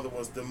line, my mother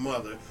was the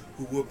mother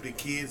who whooped the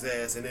kid's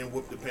ass and then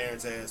whooped the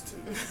parents' ass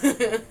too.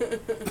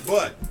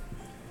 But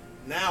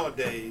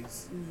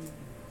nowadays,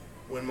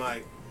 when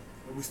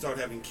we start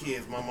having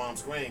kids, my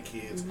mom's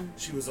grandkids,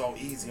 she was all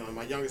easy on it.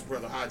 My youngest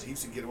brother, Haji,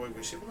 used to get away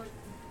with shit. I'm like,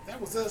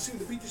 that was us. She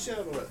would beat the shit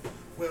out of us.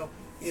 Well,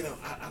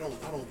 I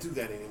don't do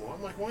that anymore.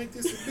 I'm like, well, ain't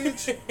this a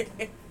bitch?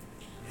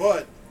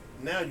 But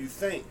now you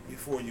think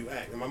before you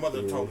act. And my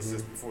mother told us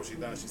this before she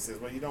died. She says,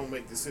 well, you don't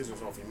make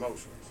decisions off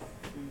emotions.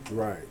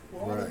 Right.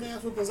 Well, all the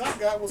ass whoopings I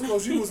got was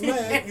because you was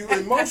mad. Your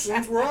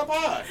emotions were up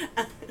high.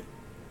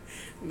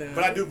 No.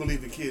 But I do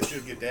believe the kids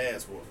should get their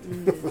ass whooped.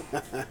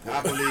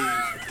 I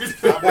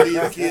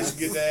believe the kids should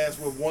get their ass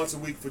whooped once a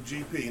week for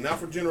GP, not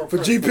for general. For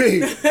principle.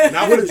 GP.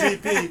 Not for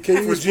GP. Can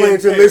you for explain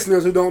to GP.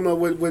 listeners who don't know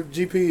what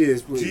GP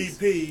is, please?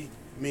 GP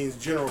means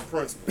general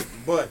principle.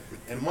 But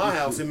in my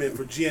house, it meant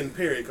for Jen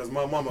Perry, because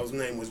my mama's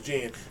name was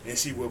Jen, and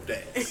she whooped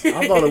ass.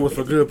 I thought it was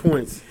for good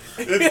points.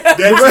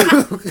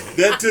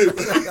 That too.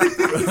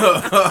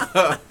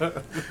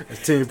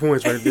 That's 10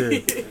 points right there.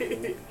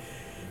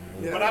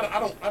 Yeah. But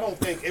I don't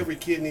think every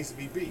kid needs to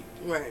be beat.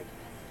 Right.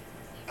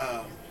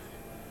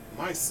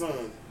 My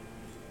son,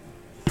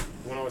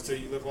 when I always say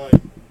you look like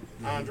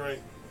Andre,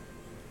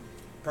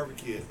 perfect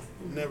kid.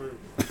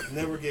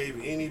 Never gave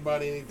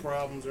anybody any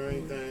problems or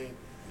anything.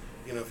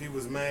 If he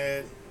was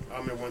mad, I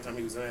remember one time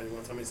he was mad, and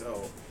one time he said, "Oh,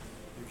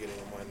 you're getting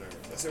on my nerves."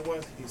 I said,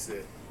 "What?" He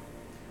said,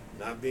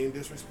 "Not being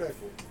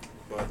disrespectful,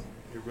 but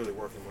you're really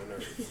working my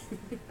nerves."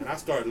 And I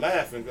started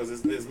laughing because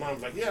his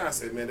mom's like, "Yeah." I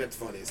said, "Man, that's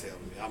funny as hell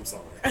to me. I'm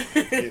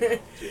sorry."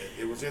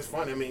 It was just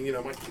funny. I mean,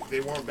 my kids, they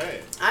weren't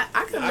bad.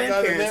 I commend I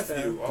got a parents,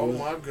 nephew. though. Oh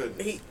my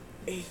goodness.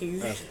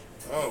 He's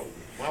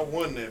My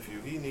one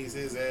nephew, he needs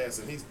his ass,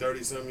 and he's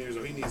 30-some years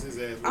old. He needs his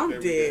ass. I'm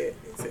every day.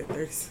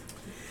 dead.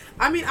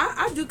 I mean,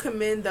 I do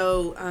commend,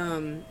 though,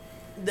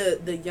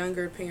 the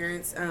younger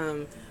parents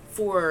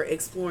for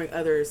exploring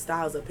other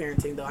styles of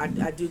parenting, though.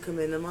 I do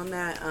commend them on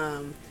that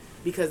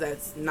because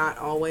that's not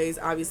always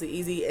obviously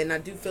easy. And I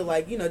do feel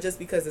like, just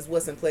because it's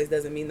what's in place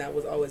doesn't mean that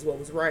was always what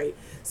was right.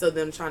 So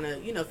them trying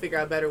to, figure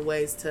out better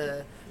ways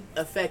to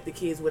affect the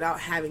kids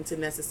without having to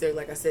necessarily,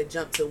 like I said,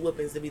 jump to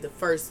whoopings to be the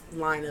first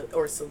line of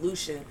or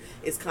solution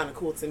is kind of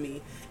cool to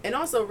me. And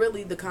also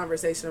really the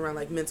conversation around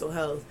like mental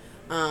health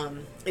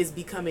is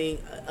becoming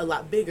a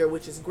lot bigger,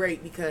 which is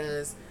great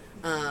because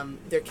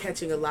they're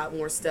catching a lot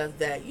more stuff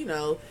that,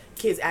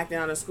 kids acting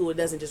out in school. It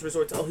doesn't just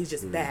resort to, oh, he's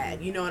just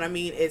bad. You know what I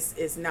mean?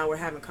 It's now we're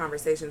having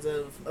conversations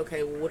of,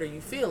 okay, well, what are you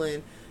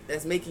feeling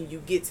that's making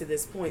you get to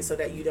this point so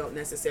that you don't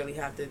necessarily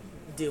have to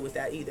deal with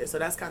that either. So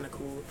that's kind of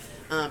cool.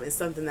 It's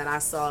something that I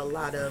saw a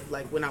lot of,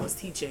 like when I was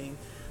teaching,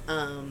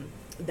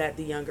 that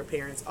the younger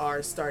parents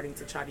are starting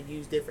to try to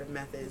use different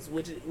methods,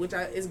 which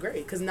is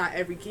great because not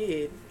every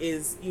kid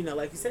is,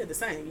 like you said, the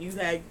same. You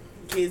have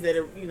kids that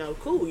are,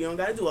 cool, you don't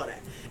got to do all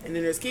that. And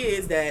then there's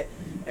kids that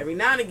every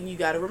now and again you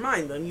got to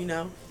remind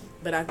them,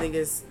 But I think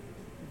it's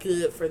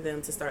good for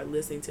them to start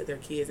listening to their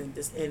kids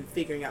and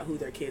figuring out who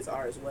their kids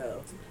are as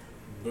well.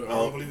 But I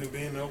don't believe in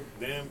being no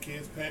damn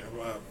kid's parent,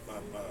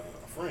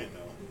 a friend,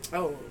 though.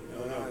 Oh,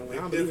 I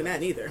don't believe in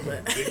that either.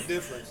 But Big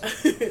difference.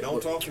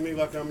 Don't talk to me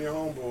like I'm your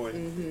homeboy.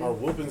 Mm-hmm. Are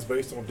whoopings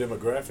based on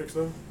demographics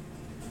though?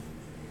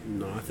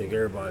 No, I think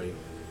everybody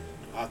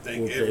I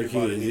think whoop their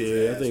everybody kids. needs Yeah,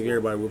 to I ask think for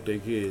everybody whoop their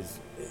kids.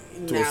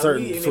 To now, a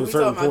certain we point.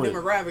 talking about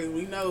demographic.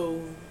 We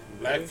know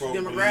Black folk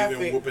believe in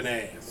demographic, whooping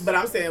ass. but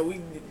I'm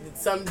saying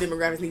some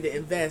demographics need to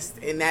invest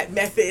in that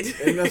method.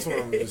 And that's what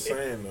I'm just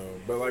saying though.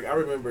 But like I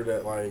remember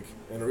that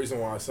and the reason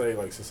why I say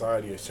like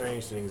society has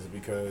changed things is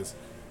because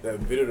that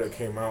video that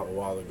came out a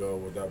while ago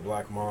with that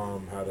black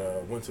mom had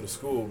went to the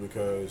school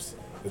because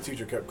the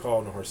teacher kept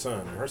calling on her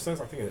son. And her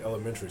son's I think in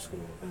elementary school.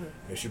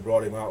 And she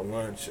brought him out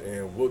lunch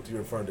and whooped him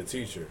in front of the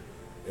teacher.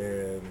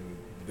 And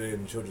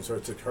then Children's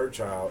Service took her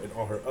child and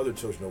all her other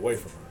children away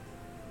from her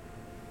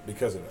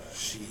because of that.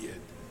 Shit.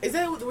 Is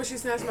that what she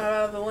snatched him out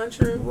of the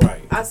lunchroom?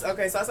 Right.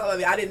 Okay, so I saw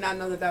that. I did not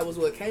know that was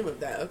what came of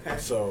that. Okay.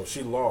 So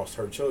she lost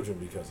her children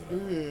because of that.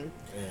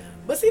 Mm-hmm.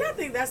 And But see, I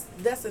think that's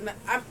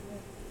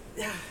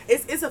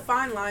it's a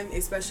fine line,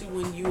 especially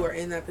when you are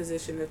in that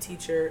position of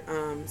teacher.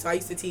 So I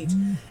used to teach,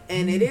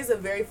 and it is a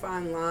very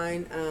fine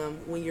line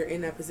when you're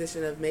in that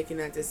position of making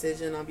that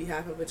decision on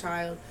behalf of a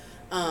child.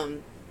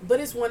 But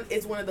it's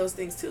one of those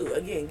things too.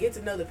 Again, get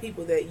to know the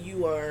people that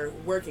you are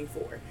working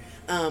for,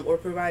 or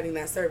providing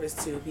that service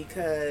to,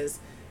 because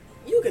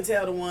you can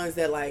tell the ones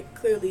that like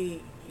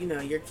clearly,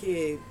 your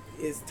kid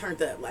is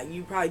turned up. Like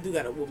you probably do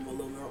gotta whoop them a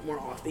little more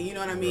often. You know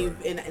what I mean?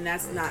 Right. And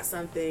that's not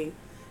something.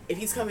 If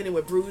he's coming in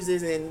with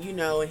bruises and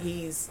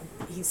he's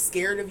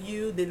scared of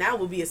you, then that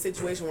would be a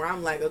situation where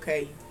I'm like,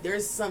 okay,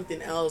 there's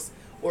something else,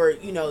 or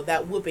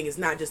that whooping is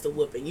not just a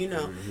whooping,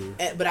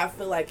 Mm-hmm. But I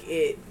feel like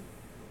it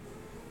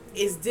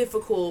is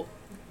difficult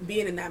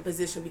being in that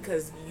position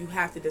because you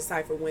have to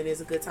decipher when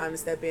is a good time to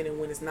step in and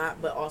when it's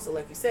not. But also,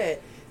 like you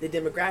said, the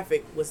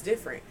demographic was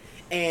different,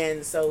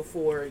 and so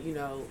for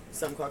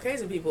some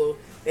Caucasian people,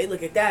 they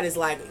look at that as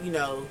like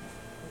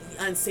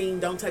unseen,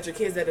 don't touch your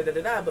kids, da da da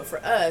da da. But for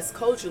us,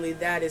 culturally,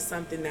 that is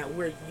something that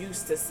we're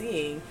used to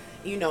seeing,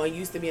 and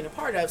used to being a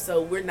part of.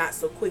 So we're not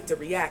so quick to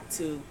react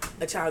to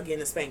a child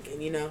getting a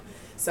spanking,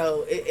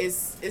 So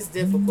it's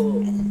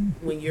difficult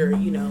when you're,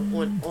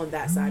 on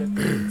that side of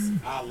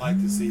things. I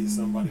like to see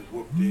somebody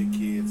whoop their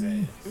kid's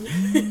ass.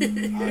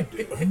 I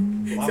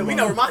do. So we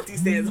know where Monty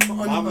stands on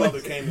My those. mother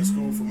came to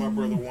school for my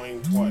brother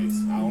Wayne twice.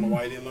 I don't know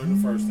why he didn't learn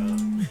the first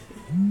time.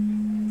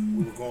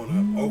 We were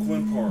going up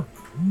Oakland Park.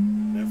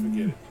 Never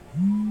forget it.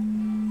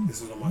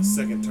 This was on my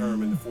second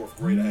term in the 4th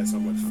grade. I had so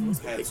much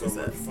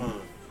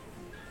fun.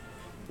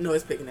 No,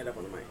 it's picking it up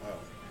on the mic.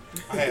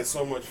 I had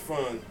so much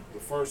fun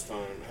the first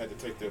time. I had to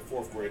take that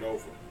 4th grade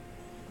over.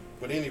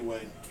 But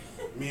anyway,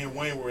 me and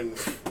Wayne were in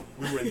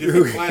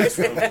different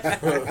classrooms,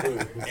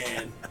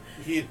 and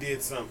he had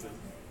did something,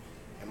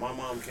 and my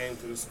mom came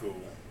to the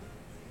school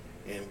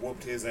and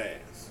whooped his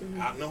ass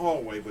out in the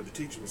hallway. But the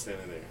teacher was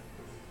standing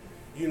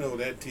there.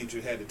 That teacher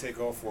had to take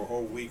off for a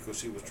whole week because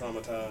she was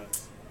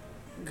traumatized.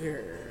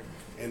 Girl,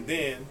 And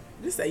then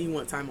just say you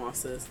want time off,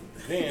 sis.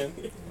 Then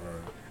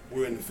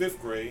we're in the 5th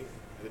grade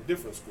at a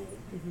different school.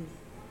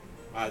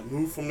 I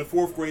moved from the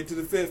 4th grade to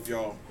the 5th,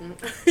 y'all.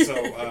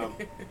 So,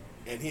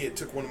 and he had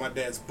took one of my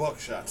dad's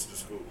buckshots to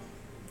school.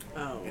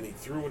 Oh. And he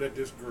threw it at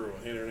this girl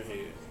and hit her in the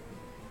head.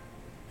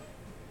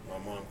 My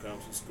mom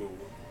comes to school.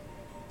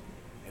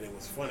 And it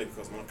was funny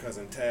because my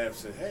cousin Tab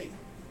said, hey,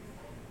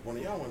 one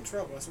of y'all in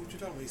trouble. I said, what you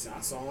talking about? He said,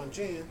 I saw Aunt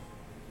Jen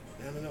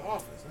down in the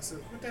office. I said,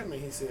 what that mean?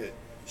 He said,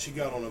 she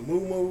got on a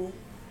muumuu,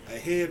 a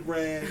head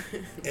rag,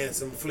 and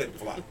some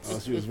flip-flops. Oh,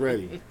 she was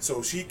ready.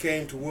 So she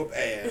came to whoop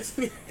ass,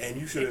 and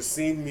you should have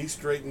seen me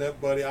straighten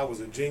up, buddy. I was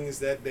a genius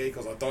that day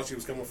because I thought she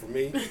was coming for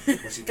me,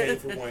 but she came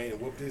for Wayne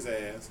and whooped his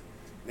ass.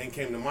 Then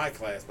came to my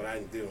class, but I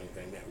didn't do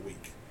anything that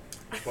week.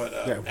 But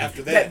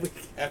after that,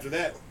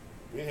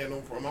 we didn't have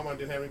no problem. My mom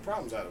didn't have any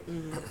problems out of it.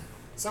 Mm-hmm.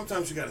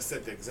 Sometimes you got to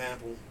set the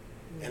example,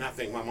 and I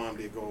think my mom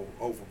did go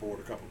overboard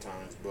a couple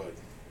times, but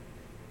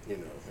hell.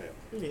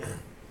 Yeah.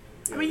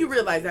 I mean, you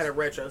realize that in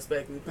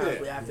retrospect,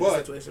 probably after the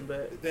situation,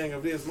 but the thing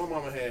of it is, my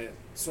mama had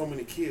so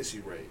many kids she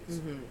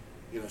raised.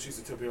 She used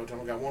to tell me all the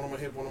time, I got one on my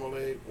hip, one on my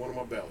leg, one on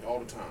my belly, all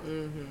the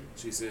time.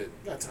 She said,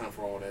 you got time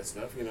for all that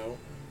stuff,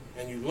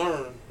 and you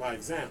learn by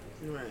example.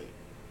 Right.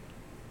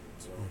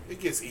 So it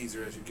gets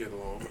easier as you get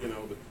along.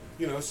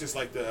 It's just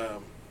like the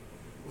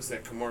what's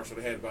that commercial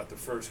they had about the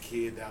first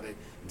kid? How they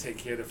take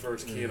care of the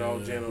first kid, all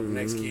gentle. The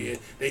next kid,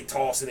 they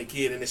tossing the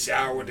kid in the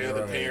shower with the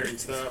other parent and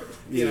stuff.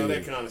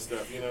 That kind of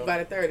stuff. By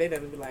the third, they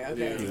never be like,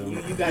 okay,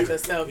 Yeah. you got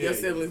yourself. Your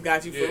siblings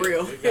got you for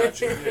real. They got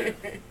you. Yeah.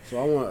 So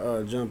I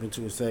want to jump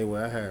into a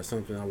segue. I had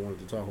something I wanted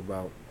to talk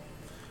about.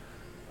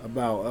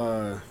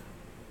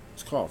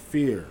 It's called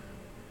fear.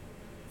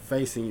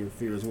 Facing your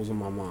fears was on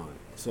my mind.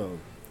 So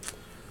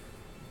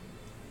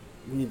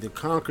you need to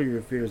conquer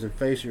your fears and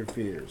face your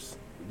fears.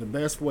 The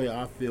best way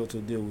I feel to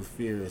deal with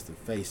fear is to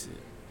face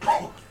it.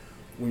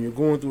 When you're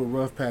going through a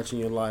rough patch in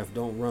your life,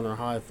 don't run or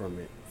hide from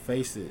it.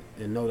 Face it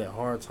and know that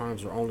hard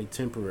times are only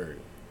temporary.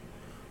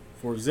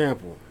 For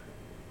example,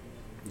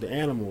 the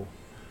animal,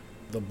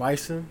 the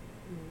bison,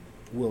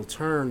 will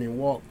turn and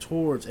walk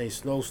towards a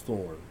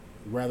snowstorm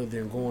rather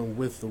than going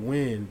with the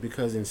wind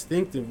because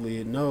instinctively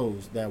it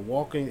knows that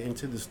walking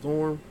into the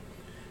storm,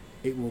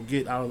 it will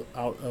get out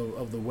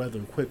of the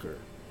weather quicker.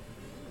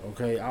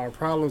 Okay, our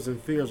problems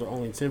and fears are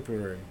only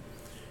temporary,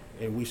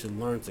 and we should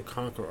learn to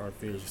conquer our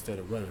fears instead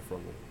of running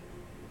from them.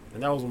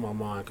 And that was on my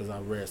mind because I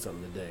read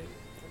something today,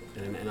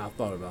 and I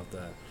thought about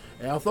that.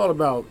 And I thought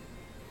about,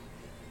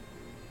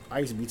 I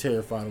used to be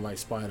terrified of like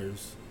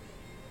spiders,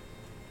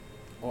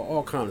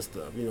 all kind of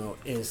stuff,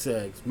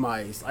 insects,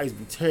 mice. I used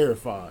to be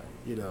terrified,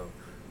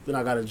 Then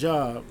I got a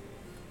job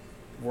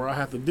where I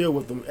have to deal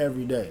with them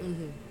every day.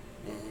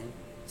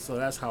 So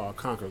that's how I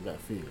conquered that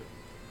fear.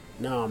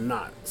 Now I'm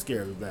not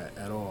scared of that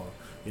at all.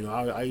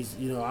 I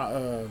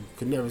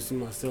could never see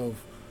myself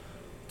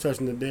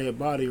touching the dead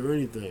body or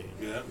anything.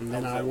 Yeah. And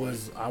then I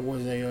was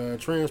a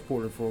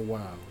transporter for a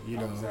while. You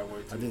I know, was that way,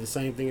 I too. did the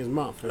same thing as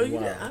Mop for Oh, a you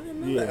while. did? I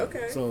didn't know that.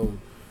 Okay. So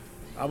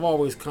I've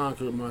always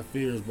conquered my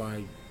fears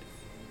by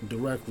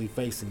directly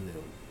facing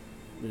them.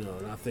 You know,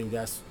 and I think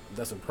that's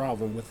a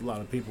problem with a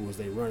lot of people is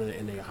they run it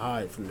and they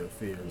hide from their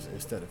fears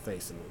instead of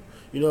facing them.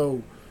 You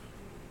know,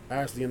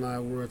 Ashley and I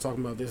were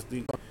talking about this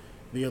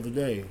the other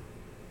day.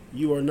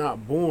 You are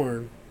not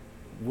born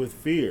with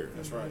fear.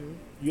 That's right.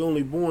 You're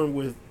only born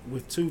with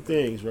two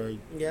things, right?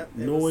 Yep. it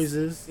was-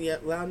 Noises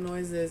Yep. Loud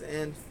noises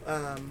and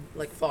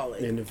like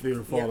falling. and the fear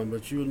of falling.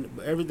 But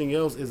everything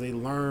else is a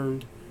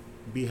learned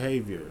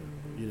behavior.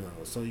 You know,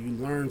 so you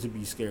learn to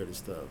be scared of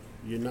stuff.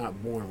 You're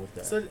not born with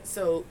that.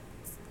 So,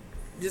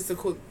 just a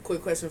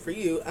quick question for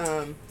you.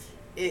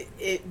 Do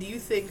you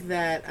think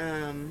that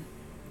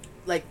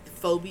like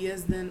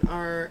phobias then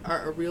are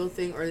a real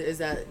thing, or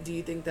do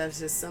you think that's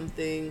just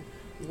something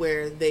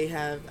where they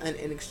have an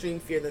extreme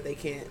fear that they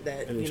can't an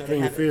they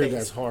extreme haven't fear faced?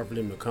 that's hard for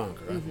them to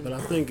conquer. But I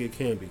think it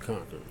can be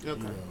conquered. Okay.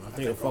 You know, I think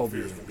think a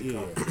phobia, fears can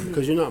be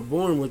because you're not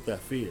born with that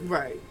fear.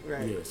 Right.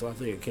 Yeah, so I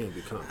think it can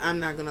be conquered.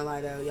 I'm not gonna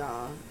lie though,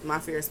 y'all. My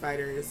fear of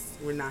spiders,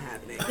 we're not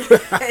having it.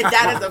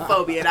 That is a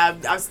phobia,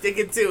 and I'm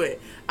sticking to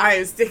it. I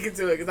am sticking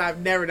to it because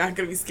I'm never not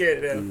gonna be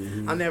scared of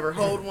them. I'll never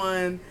hold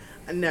one.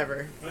 I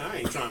never. Man, I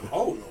ain't trying to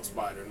hold no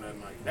spider,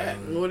 nothing like that.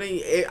 Well,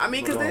 then, I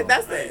mean, because No,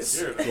 that's I ain't the.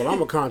 scared of that. Well,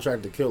 I'm a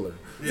contracted killer.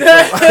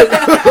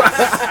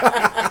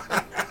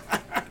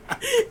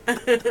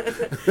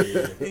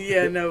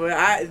 Yeah, no,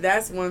 but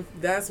that's one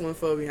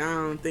phobia I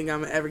don't think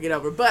I'm gonna ever get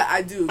over. But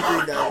I do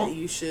agree though that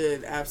you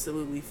should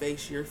absolutely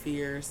face your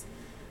fears,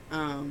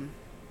 and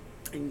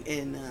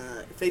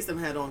face them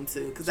head on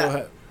too. Because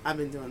I've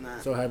been doing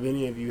that. So have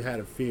any of you had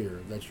a fear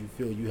that you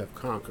feel you have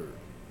conquered?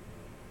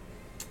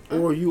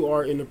 Or you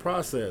are in the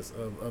process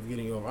of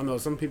getting over? I know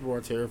some people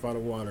are terrified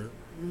of water,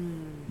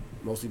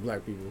 mostly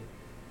black people.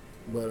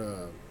 But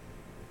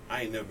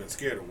I ain't never been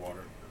scared of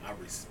water. I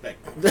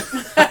respect it.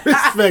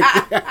 respect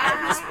it.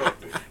 I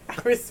respect it.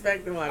 I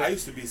respect the one. I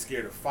used to be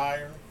scared of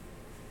fire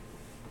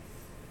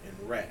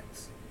and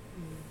rats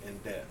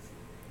and death.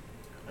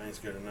 I ain't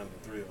scared of none of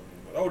the three of them.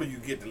 But the older you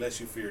get, the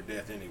less you fear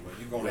death anyway.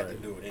 You're going to have to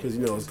do it anyway. Because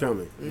you know it's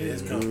coming. It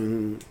is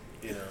coming. Mhm.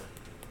 You know.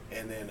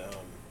 And then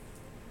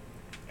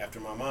after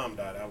my mom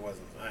died, I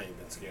ain't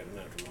been scared of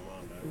nothing after my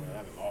mom died. Well, I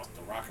haven't lost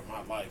the rock of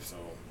my life, so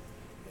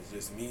it's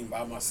just me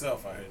by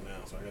myself out here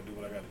now. So I got to do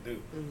what I got to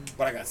do.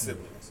 But I got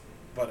siblings.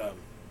 But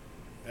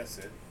that's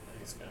it. I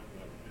ain't scared of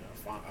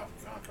nothing.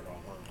 I've conquered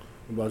all mine.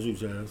 What about you,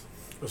 Chaz?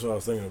 That's what I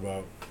was thinking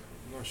about.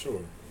 I'm not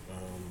sure.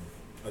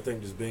 I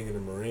think just being in the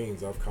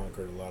Marines, I've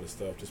conquered a lot of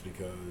stuff just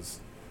because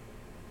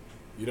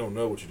you don't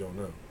know what you don't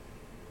know.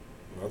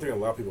 I think a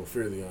lot of people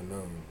fear the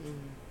unknown.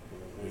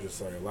 It's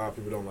just like a lot of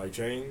people don't like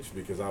change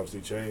because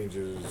obviously change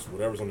is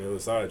whatever's on the other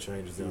side of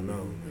change is the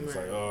unknown. And it's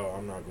like, oh,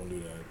 I'm not going to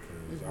do that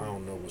because I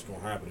don't know what's going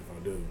to happen if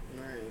I do.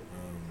 Right.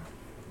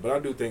 But I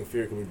do think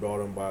fear can be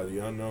brought on by the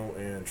unknown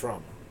and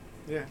trauma.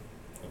 Yeah.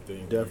 I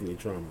think Definitely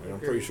trauma. And I'm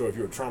pretty sure if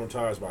you were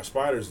traumatized by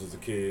spiders as a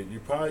kid, you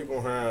probably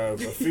gonna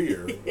have a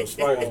fear of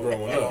spiders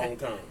growing a up. long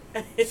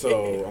time.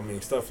 So I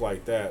mean, stuff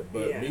like that.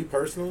 But Yeah. me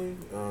personally,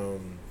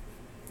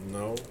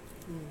 no.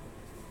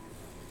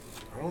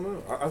 I don't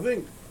know. I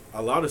think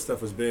a lot of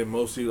stuff has been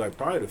mostly like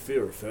probably the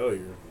fear of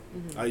failure.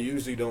 I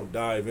usually don't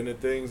dive into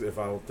things if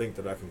I don't think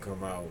that I can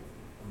come out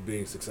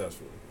being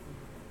successful.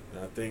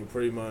 And I think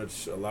pretty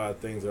much a lot of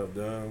things I've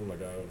done, like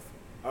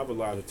I have a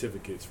lot of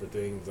certificates for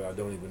things that I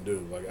don't even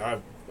do. Like I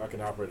can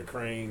operate a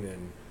crane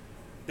and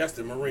That's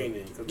the Marine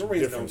in, because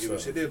Marines Different don't give a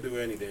stuff. shit. They'll do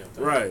any damn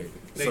thing.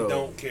 right. They So,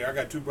 don't care. I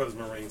got two brothers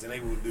Marines, and they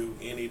will do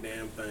any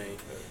damn thing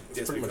that's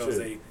just pretty much because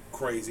it. they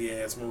crazy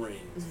ass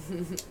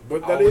Marines.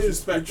 But I that always is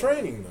respect your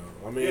them. training,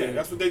 though. I mean, Yeah,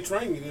 that's what they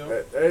train you know.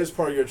 that is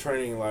part of your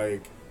training.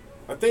 Like,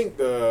 I think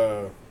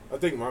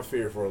my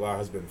fear for a lot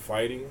has been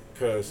fighting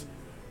because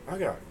I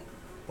got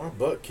my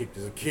butt kicked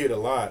as a kid a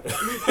lot.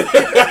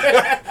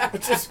 I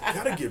just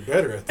gotta get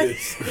better at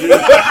this.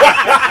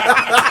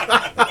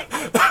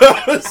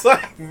 I was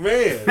like,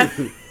 man. So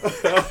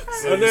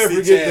I'll you never see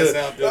forget Chaz the-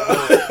 out there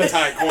doing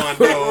taekwondo.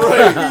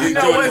 Right. You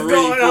know join what's the Marine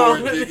going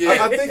on. Corps,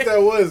 yeah. I think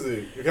that was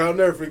it. I'll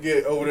never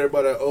forget over there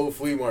by that old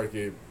flea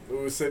market. We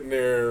was sitting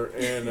there,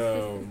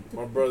 and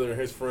my brother and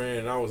his friend,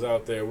 and I was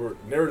out there.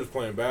 They were just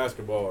playing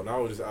basketball, and I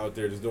was just out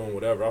there just doing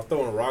whatever. I was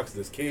throwing rocks at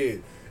this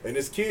kid, and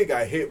this kid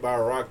got hit by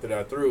a rock that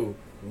I threw,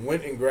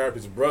 went and grabbed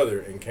his brother,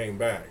 and came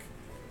back.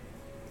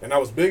 And I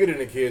was bigger than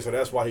the kid, so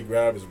that's why he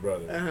grabbed his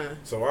brother. Uh-huh.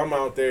 So I'm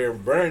out there.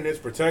 Brandon's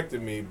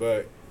protecting me,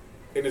 but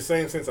in the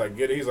same sense I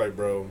get it. He's like,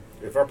 bro,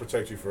 if I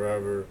protect you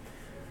forever,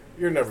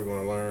 you're never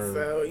going to learn.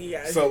 So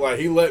yeah. So like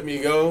he let me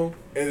go,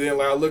 and then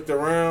like I looked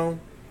around,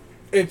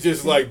 and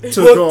just like Took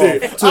booked off,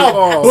 it. took I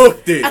off.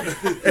 booked it,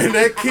 and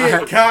that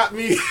kid caught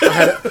me.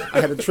 I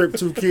had to trip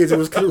two kids who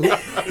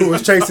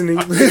was chasing him.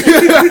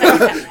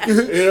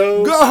 You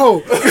know,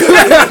 Go!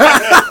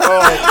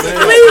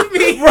 oh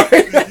Leave me.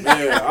 man,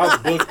 yeah, I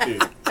booked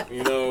it.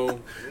 You know,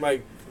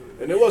 like,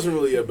 and it wasn't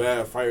really a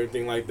bad fight or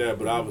anything like that,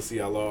 but obviously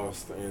I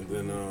lost, and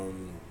then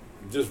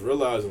just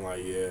realizing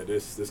like, yeah,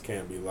 this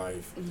can't be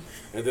life.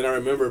 And then I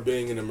remember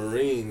being in the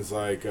Marines,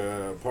 like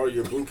part of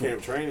your boot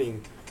camp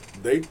training,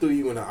 they threw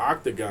you in an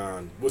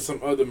octagon with some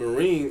other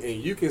Marine,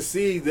 and you can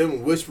see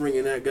them whispering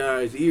in that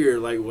guy's ear,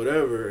 like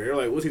whatever. And you're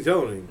like, what's he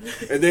telling him?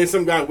 And then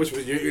some guy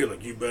whispers in your ear,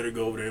 like, you better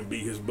go over there and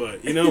beat his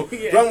butt, you know?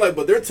 Yeah. But I'm like,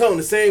 but they're telling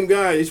the same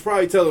guy. He's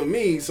probably telling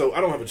me, so I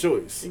don't have a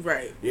choice.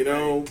 Right. You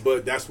know,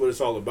 but that's what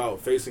it's all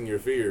about, facing your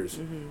fears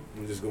and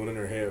just going in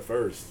their head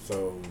first.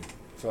 So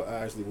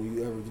Ashley, will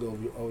you ever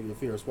get over your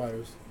fear of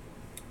spiders?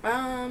 You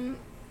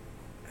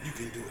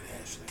can do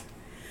it, Ashley.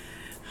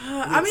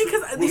 I mean,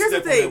 because We'll here's the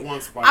step on that thing. one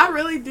spider. I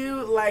really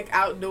do like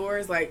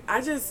outdoors. Like,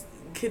 I just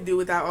could do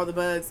without all the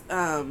bugs.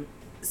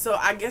 So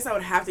I guess I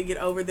would have to get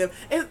over them.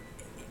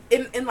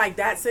 In like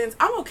that sense,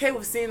 I'm okay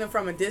with seeing them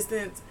from a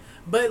distance.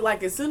 But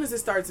like as soon as it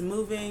starts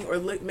moving or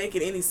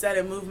making any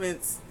sudden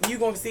movements, you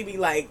gonna see me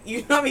like, you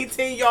know what I mean,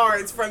 10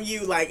 yards from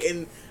you, like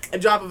in a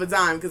drop of a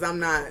dime, because I'm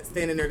not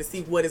standing there to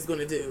see what it's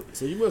gonna do.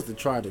 So you must have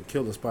tried to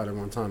kill a spider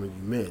one time and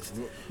you missed.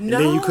 No,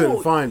 And then you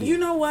couldn't find it. You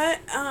know what?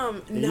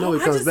 And No, you know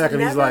he I comes just back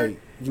and he's never- like,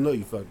 you know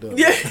you fucked up.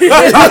 Yeah.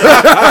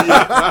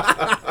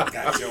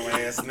 Got your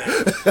ass now.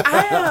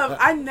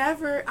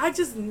 I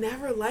just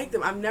never liked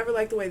them. I've never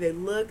liked the way they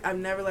look. I've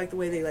never liked the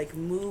way they like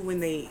move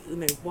when they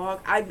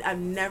walk. I've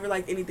never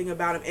liked anything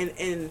about them.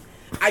 And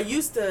I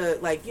used to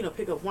like, you know,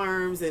 pick up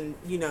worms and,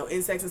 you know,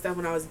 insects and stuff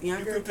when I was You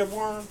younger. picked up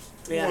worms?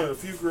 You're Yeah. one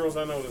of the few girls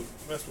I know that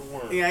mess with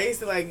worms. Yeah, I used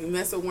to like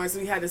mess with worms. So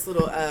we had this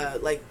little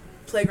like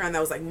playground that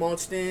was like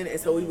mulched in, and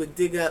so we would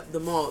dig up the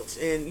mulch,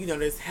 and you know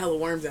there's hella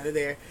worms under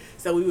there.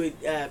 So we would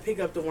pick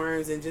up the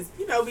worms and just,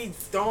 you know, be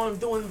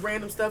doing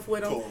random stuff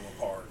with them. Pull them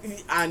apart.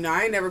 I know,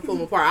 I ain't never pull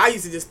them apart. I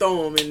used to just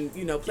throw them and,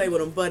 you know, play with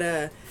them.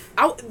 But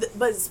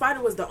but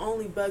spider was the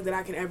only bug that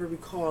I can ever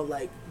recall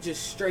like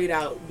just straight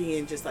out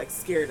being just like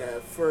scared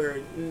of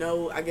for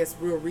no, I guess,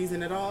 real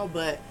reason at all.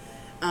 But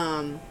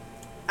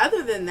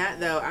other than that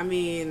though, I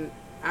mean,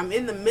 I'm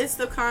in the midst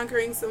of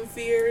conquering some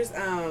fears.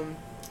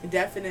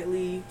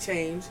 Definitely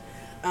change.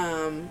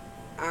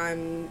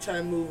 I'm trying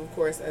to move, of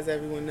course, as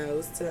everyone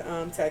knows,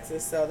 to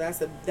Texas. So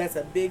that's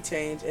a big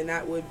change, and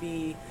that would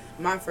be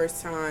my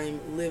first time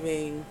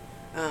living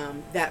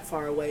that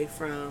far away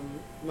from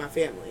my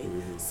family.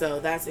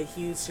 So that's a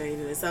huge change,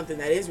 and it's something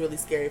that is really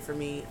scary for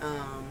me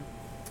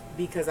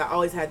because I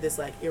always had this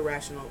like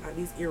irrational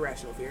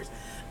fears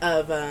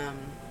of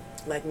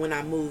like when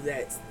I moved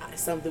that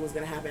something was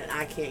gonna happen and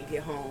I can't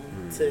get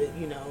home to,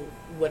 you know,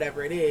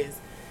 whatever it is.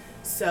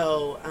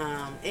 So,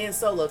 and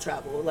solo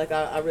travel. Like,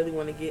 I really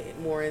want to get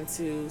more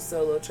into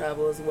solo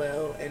travel as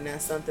well. And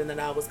that's something that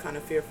I was kind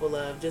of fearful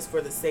of just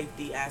for the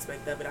safety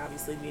aspect of it,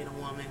 obviously being a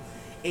woman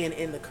and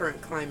in the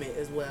current climate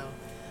as well.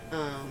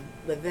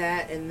 But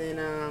that, and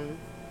then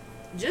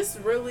just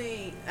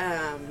really,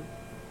 and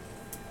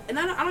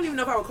I don't even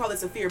know if I would call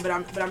this a fear, but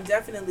I'm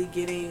definitely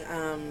getting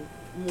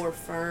more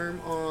firm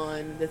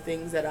on the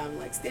things that I'm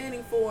like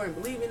standing for and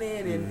believing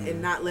in,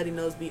 and not letting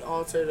those be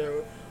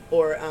altered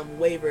or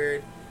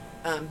wavered.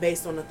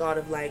 Based on the thought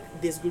of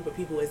like this group of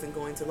people isn't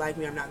going to like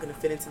me, I'm not going to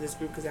fit into this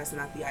group because that's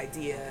not the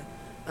idea,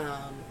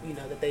 you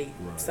know, that they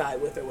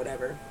side with or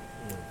whatever.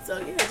 So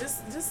yeah,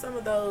 just some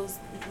of those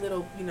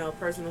little, you know,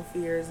 personal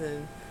fears,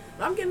 and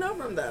I'm getting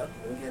over them though.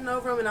 I'm getting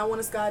over them, and I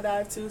want to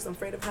skydive too. So I'm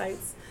afraid of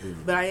heights,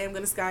 but I am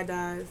going to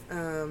skydive.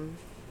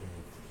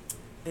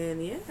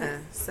 And yeah,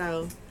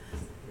 so.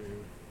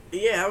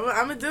 Yeah,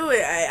 I'm going to do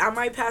it. I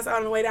might pass out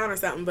on the way down or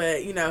something,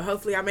 but, you know,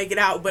 hopefully I make it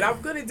out. But I'm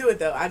going to do it,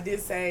 though. I did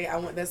say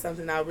that's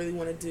something I really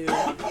want to do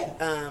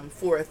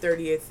for a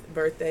 30th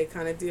birthday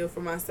kind of deal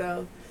for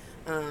myself,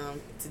 to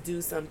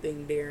do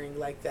something daring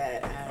like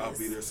that. I'll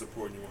be there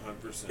supporting you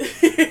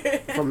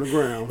 100%. From the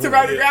ground. To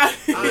run the ground.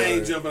 I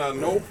ain't jumping out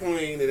no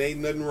plane. It ain't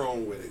nothing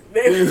wrong with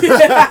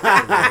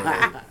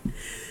it.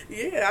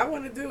 Yeah, I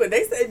want to do it.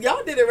 They said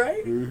y'all did it,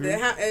 right? Mm-hmm.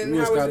 And We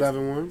went how was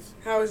skydiving once.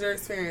 how was your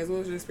experience? What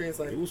was your experience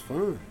like? It was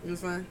fun. It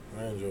was fun.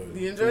 I enjoyed it.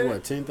 You It enjoyed was it?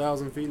 what,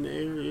 10,000 feet in the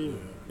air?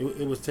 Yeah.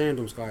 It was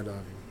tandem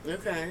skydiving.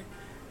 Okay.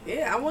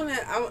 Yeah,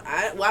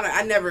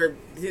 I never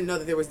didn't know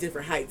that there was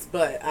different heights,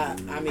 but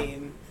I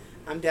mean,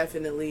 I'm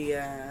definitely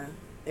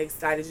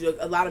excited.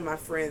 A lot of my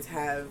friends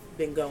have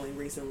been going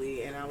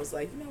recently, and I was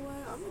like, you know what,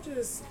 I'm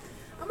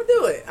gonna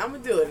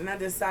do it, and I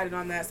decided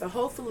on that. So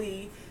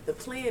hopefully, the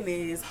plan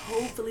is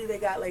they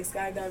got like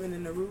skydiving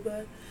in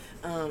Aruba,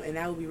 and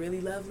that would be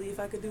really lovely if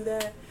I could do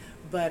that.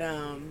 But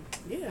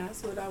yeah,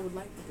 that's what I would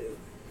like to do.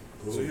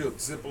 So you'll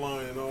zip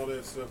line and all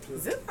that stuff too?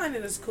 Zip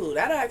lining is cool.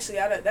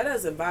 That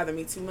doesn't bother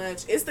me too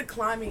much. It's the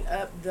climbing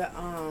up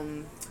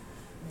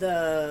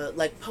the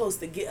like posts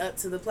to get up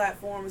to the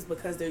platforms,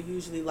 because they're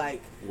usually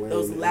like Way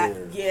those in the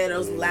air.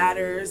 those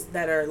ladders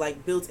that are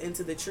like built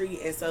into the tree,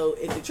 and so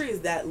if the tree is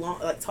that long,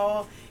 like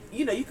tall,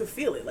 you know, you can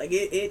feel it. Like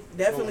it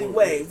definitely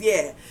waves.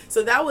 Yeah.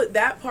 So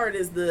that part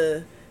is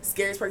the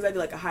scariest part, 'cause I did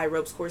like a high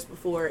ropes course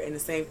before, and the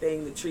same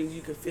thing, the trees,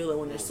 you can feel it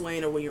when they're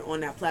swaying or when you're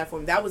on that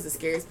platform. That was the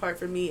scariest part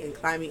for me in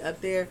climbing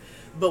up there.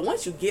 But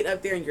once you get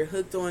up there and you're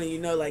hooked on, and you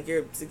know, like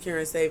you're secure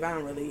and safe,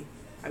 I'd be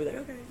like,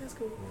 okay, that's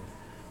cool.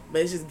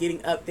 But it's just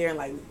getting up there and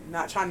like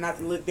trying not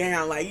to look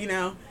down, like, you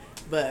know,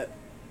 But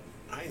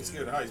I ain't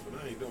scared of heights, but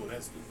I ain't doing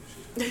that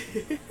stupid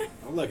shit.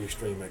 I like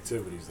extreme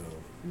activities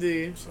though. do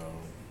you? So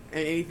And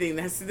anything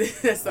that's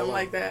something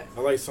like that? I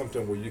like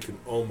something where you can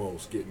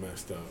almost get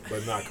messed up,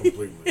 but not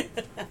completely.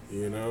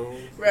 You know,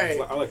 Right.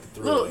 I like the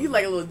thrill. You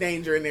like a little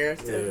danger in there,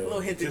 too. Yeah. A little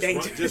hint of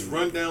Just danger.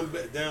 run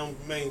down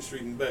Main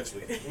Street in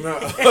Bexley. No.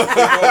 Just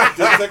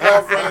take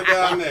off running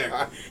down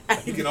there.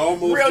 You can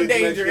almost Real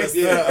get messed dangerous.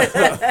 up,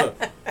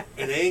 yeah.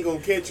 And they ain't gonna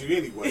catch you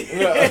anyway.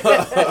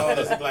 Oh,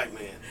 that's a black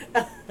man.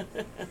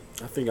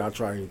 I think I'll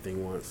try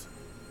anything once.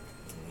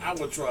 I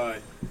would try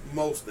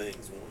most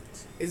things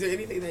once. Is there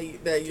anything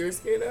that you're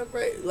scared of,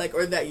 right? Like,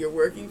 or that you're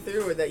working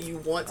through, or that you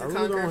want to I really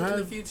conquer don't in have.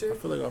 the future? I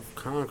feel like I've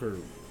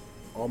conquered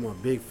all my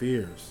big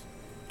fears.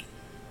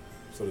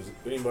 So does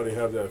anybody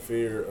have that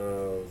fear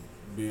of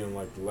being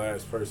like the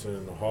last person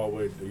in the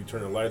hallway? Do you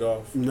turn the light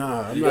off?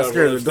 Nah, I'm You not gotta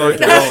scared run of the dark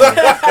upstairs.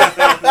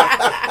 at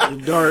all.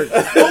 The dark.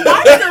 Well,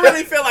 why does it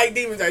really feel like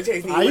demons are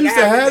chasing you? I when used it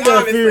to have happens, that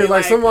honestly, fear,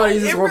 like somebody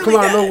just it gonna really come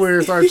out of does. nowhere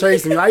and start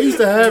chasing me. I used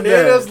to have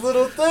Yeah, this that.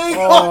 little thing.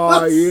 Oh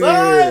on the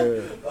side.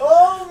 yeah.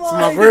 Oh So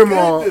my my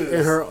grandma goodness.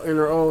 in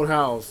her old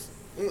house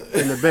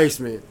in the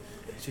basement,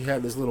 she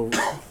had this little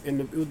in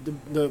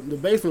the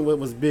basement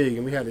was big,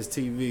 and we had this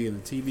TV,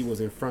 and the TV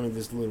was in front of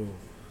this little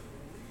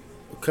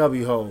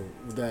cubby hole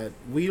that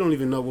we don't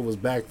even know what was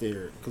back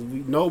there because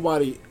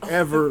nobody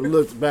ever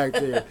looked back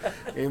there.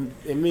 And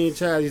me and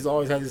Chad used to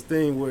always have this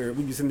thing where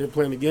we be sitting there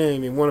playing the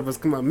game, and one of us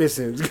come out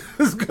missing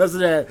because of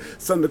that.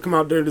 Something to come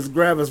out there and just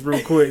grab us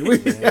real quick.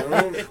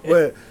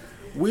 But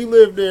we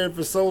lived there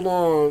for so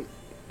long,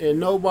 and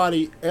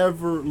nobody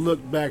ever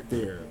looked back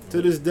there.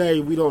 To this day,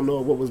 we don't know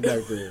what was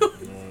back there.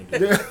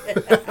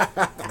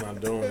 I'm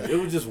not doing it. It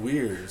was just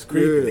weird. It's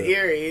creepy. Yeah.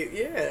 Eerie,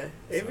 yeah.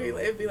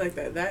 It'd be like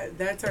that.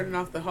 That turning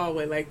off the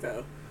hallway light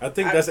though. I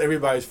think that's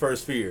everybody's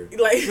first fear.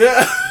 Like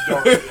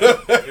Dark.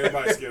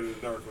 Everybody's scared of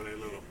the dark when they're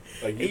little.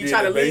 Like and you be try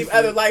in to the leave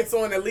basement. other lights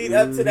on and lead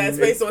up to that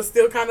space so it's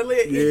still kind of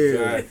lit.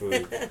 Yeah.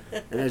 Exactly.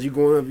 And as you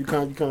going up, you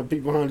kind of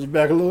peek behind your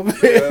back a little bit.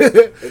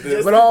 Yeah. And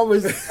then- But I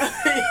always,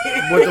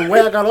 but the way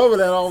I got over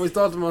that, I always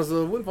thought to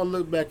myself, what if I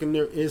look back and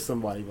there is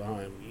somebody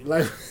behind me?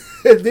 Like,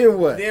 then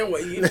what? Then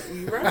what? You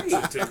right?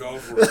 Just take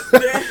off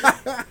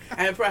running.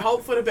 And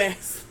hope for the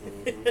best.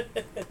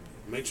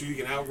 Make sure you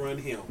can outrun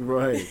him.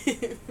 Right.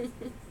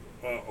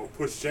 Or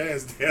push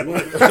Chaz down.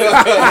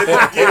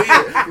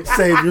 Get in.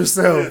 Save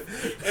yourself.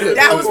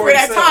 That was for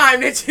that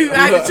time that you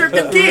had to trick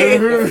the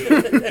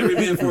kid. Every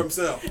man for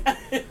himself.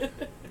 Yeah.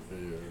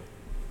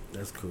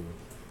 That's cool.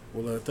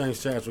 Well,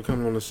 thanks, Chad, for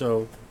coming on the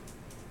show.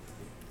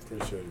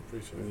 Appreciate We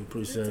it.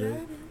 appreciate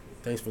it.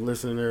 Thanks for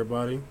listening,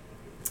 everybody.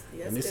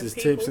 Yes, And this good is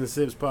people. Tips and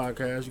Sips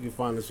podcast. You can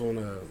find us on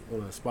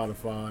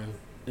Spotify,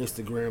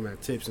 Instagram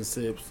at Tips and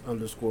Sips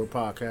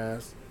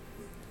 _podcast.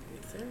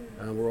 Yes, sir.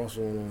 And we're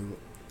also on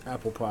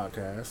Apple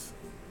Podcasts.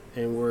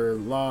 And we're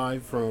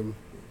live from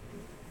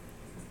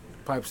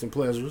Pipes and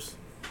Pleasures.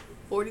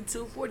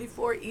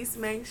 4244 East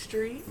Main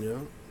Street. Yeah.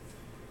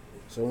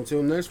 So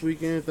until next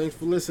weekend, thanks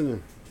for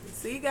listening.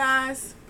 See you guys.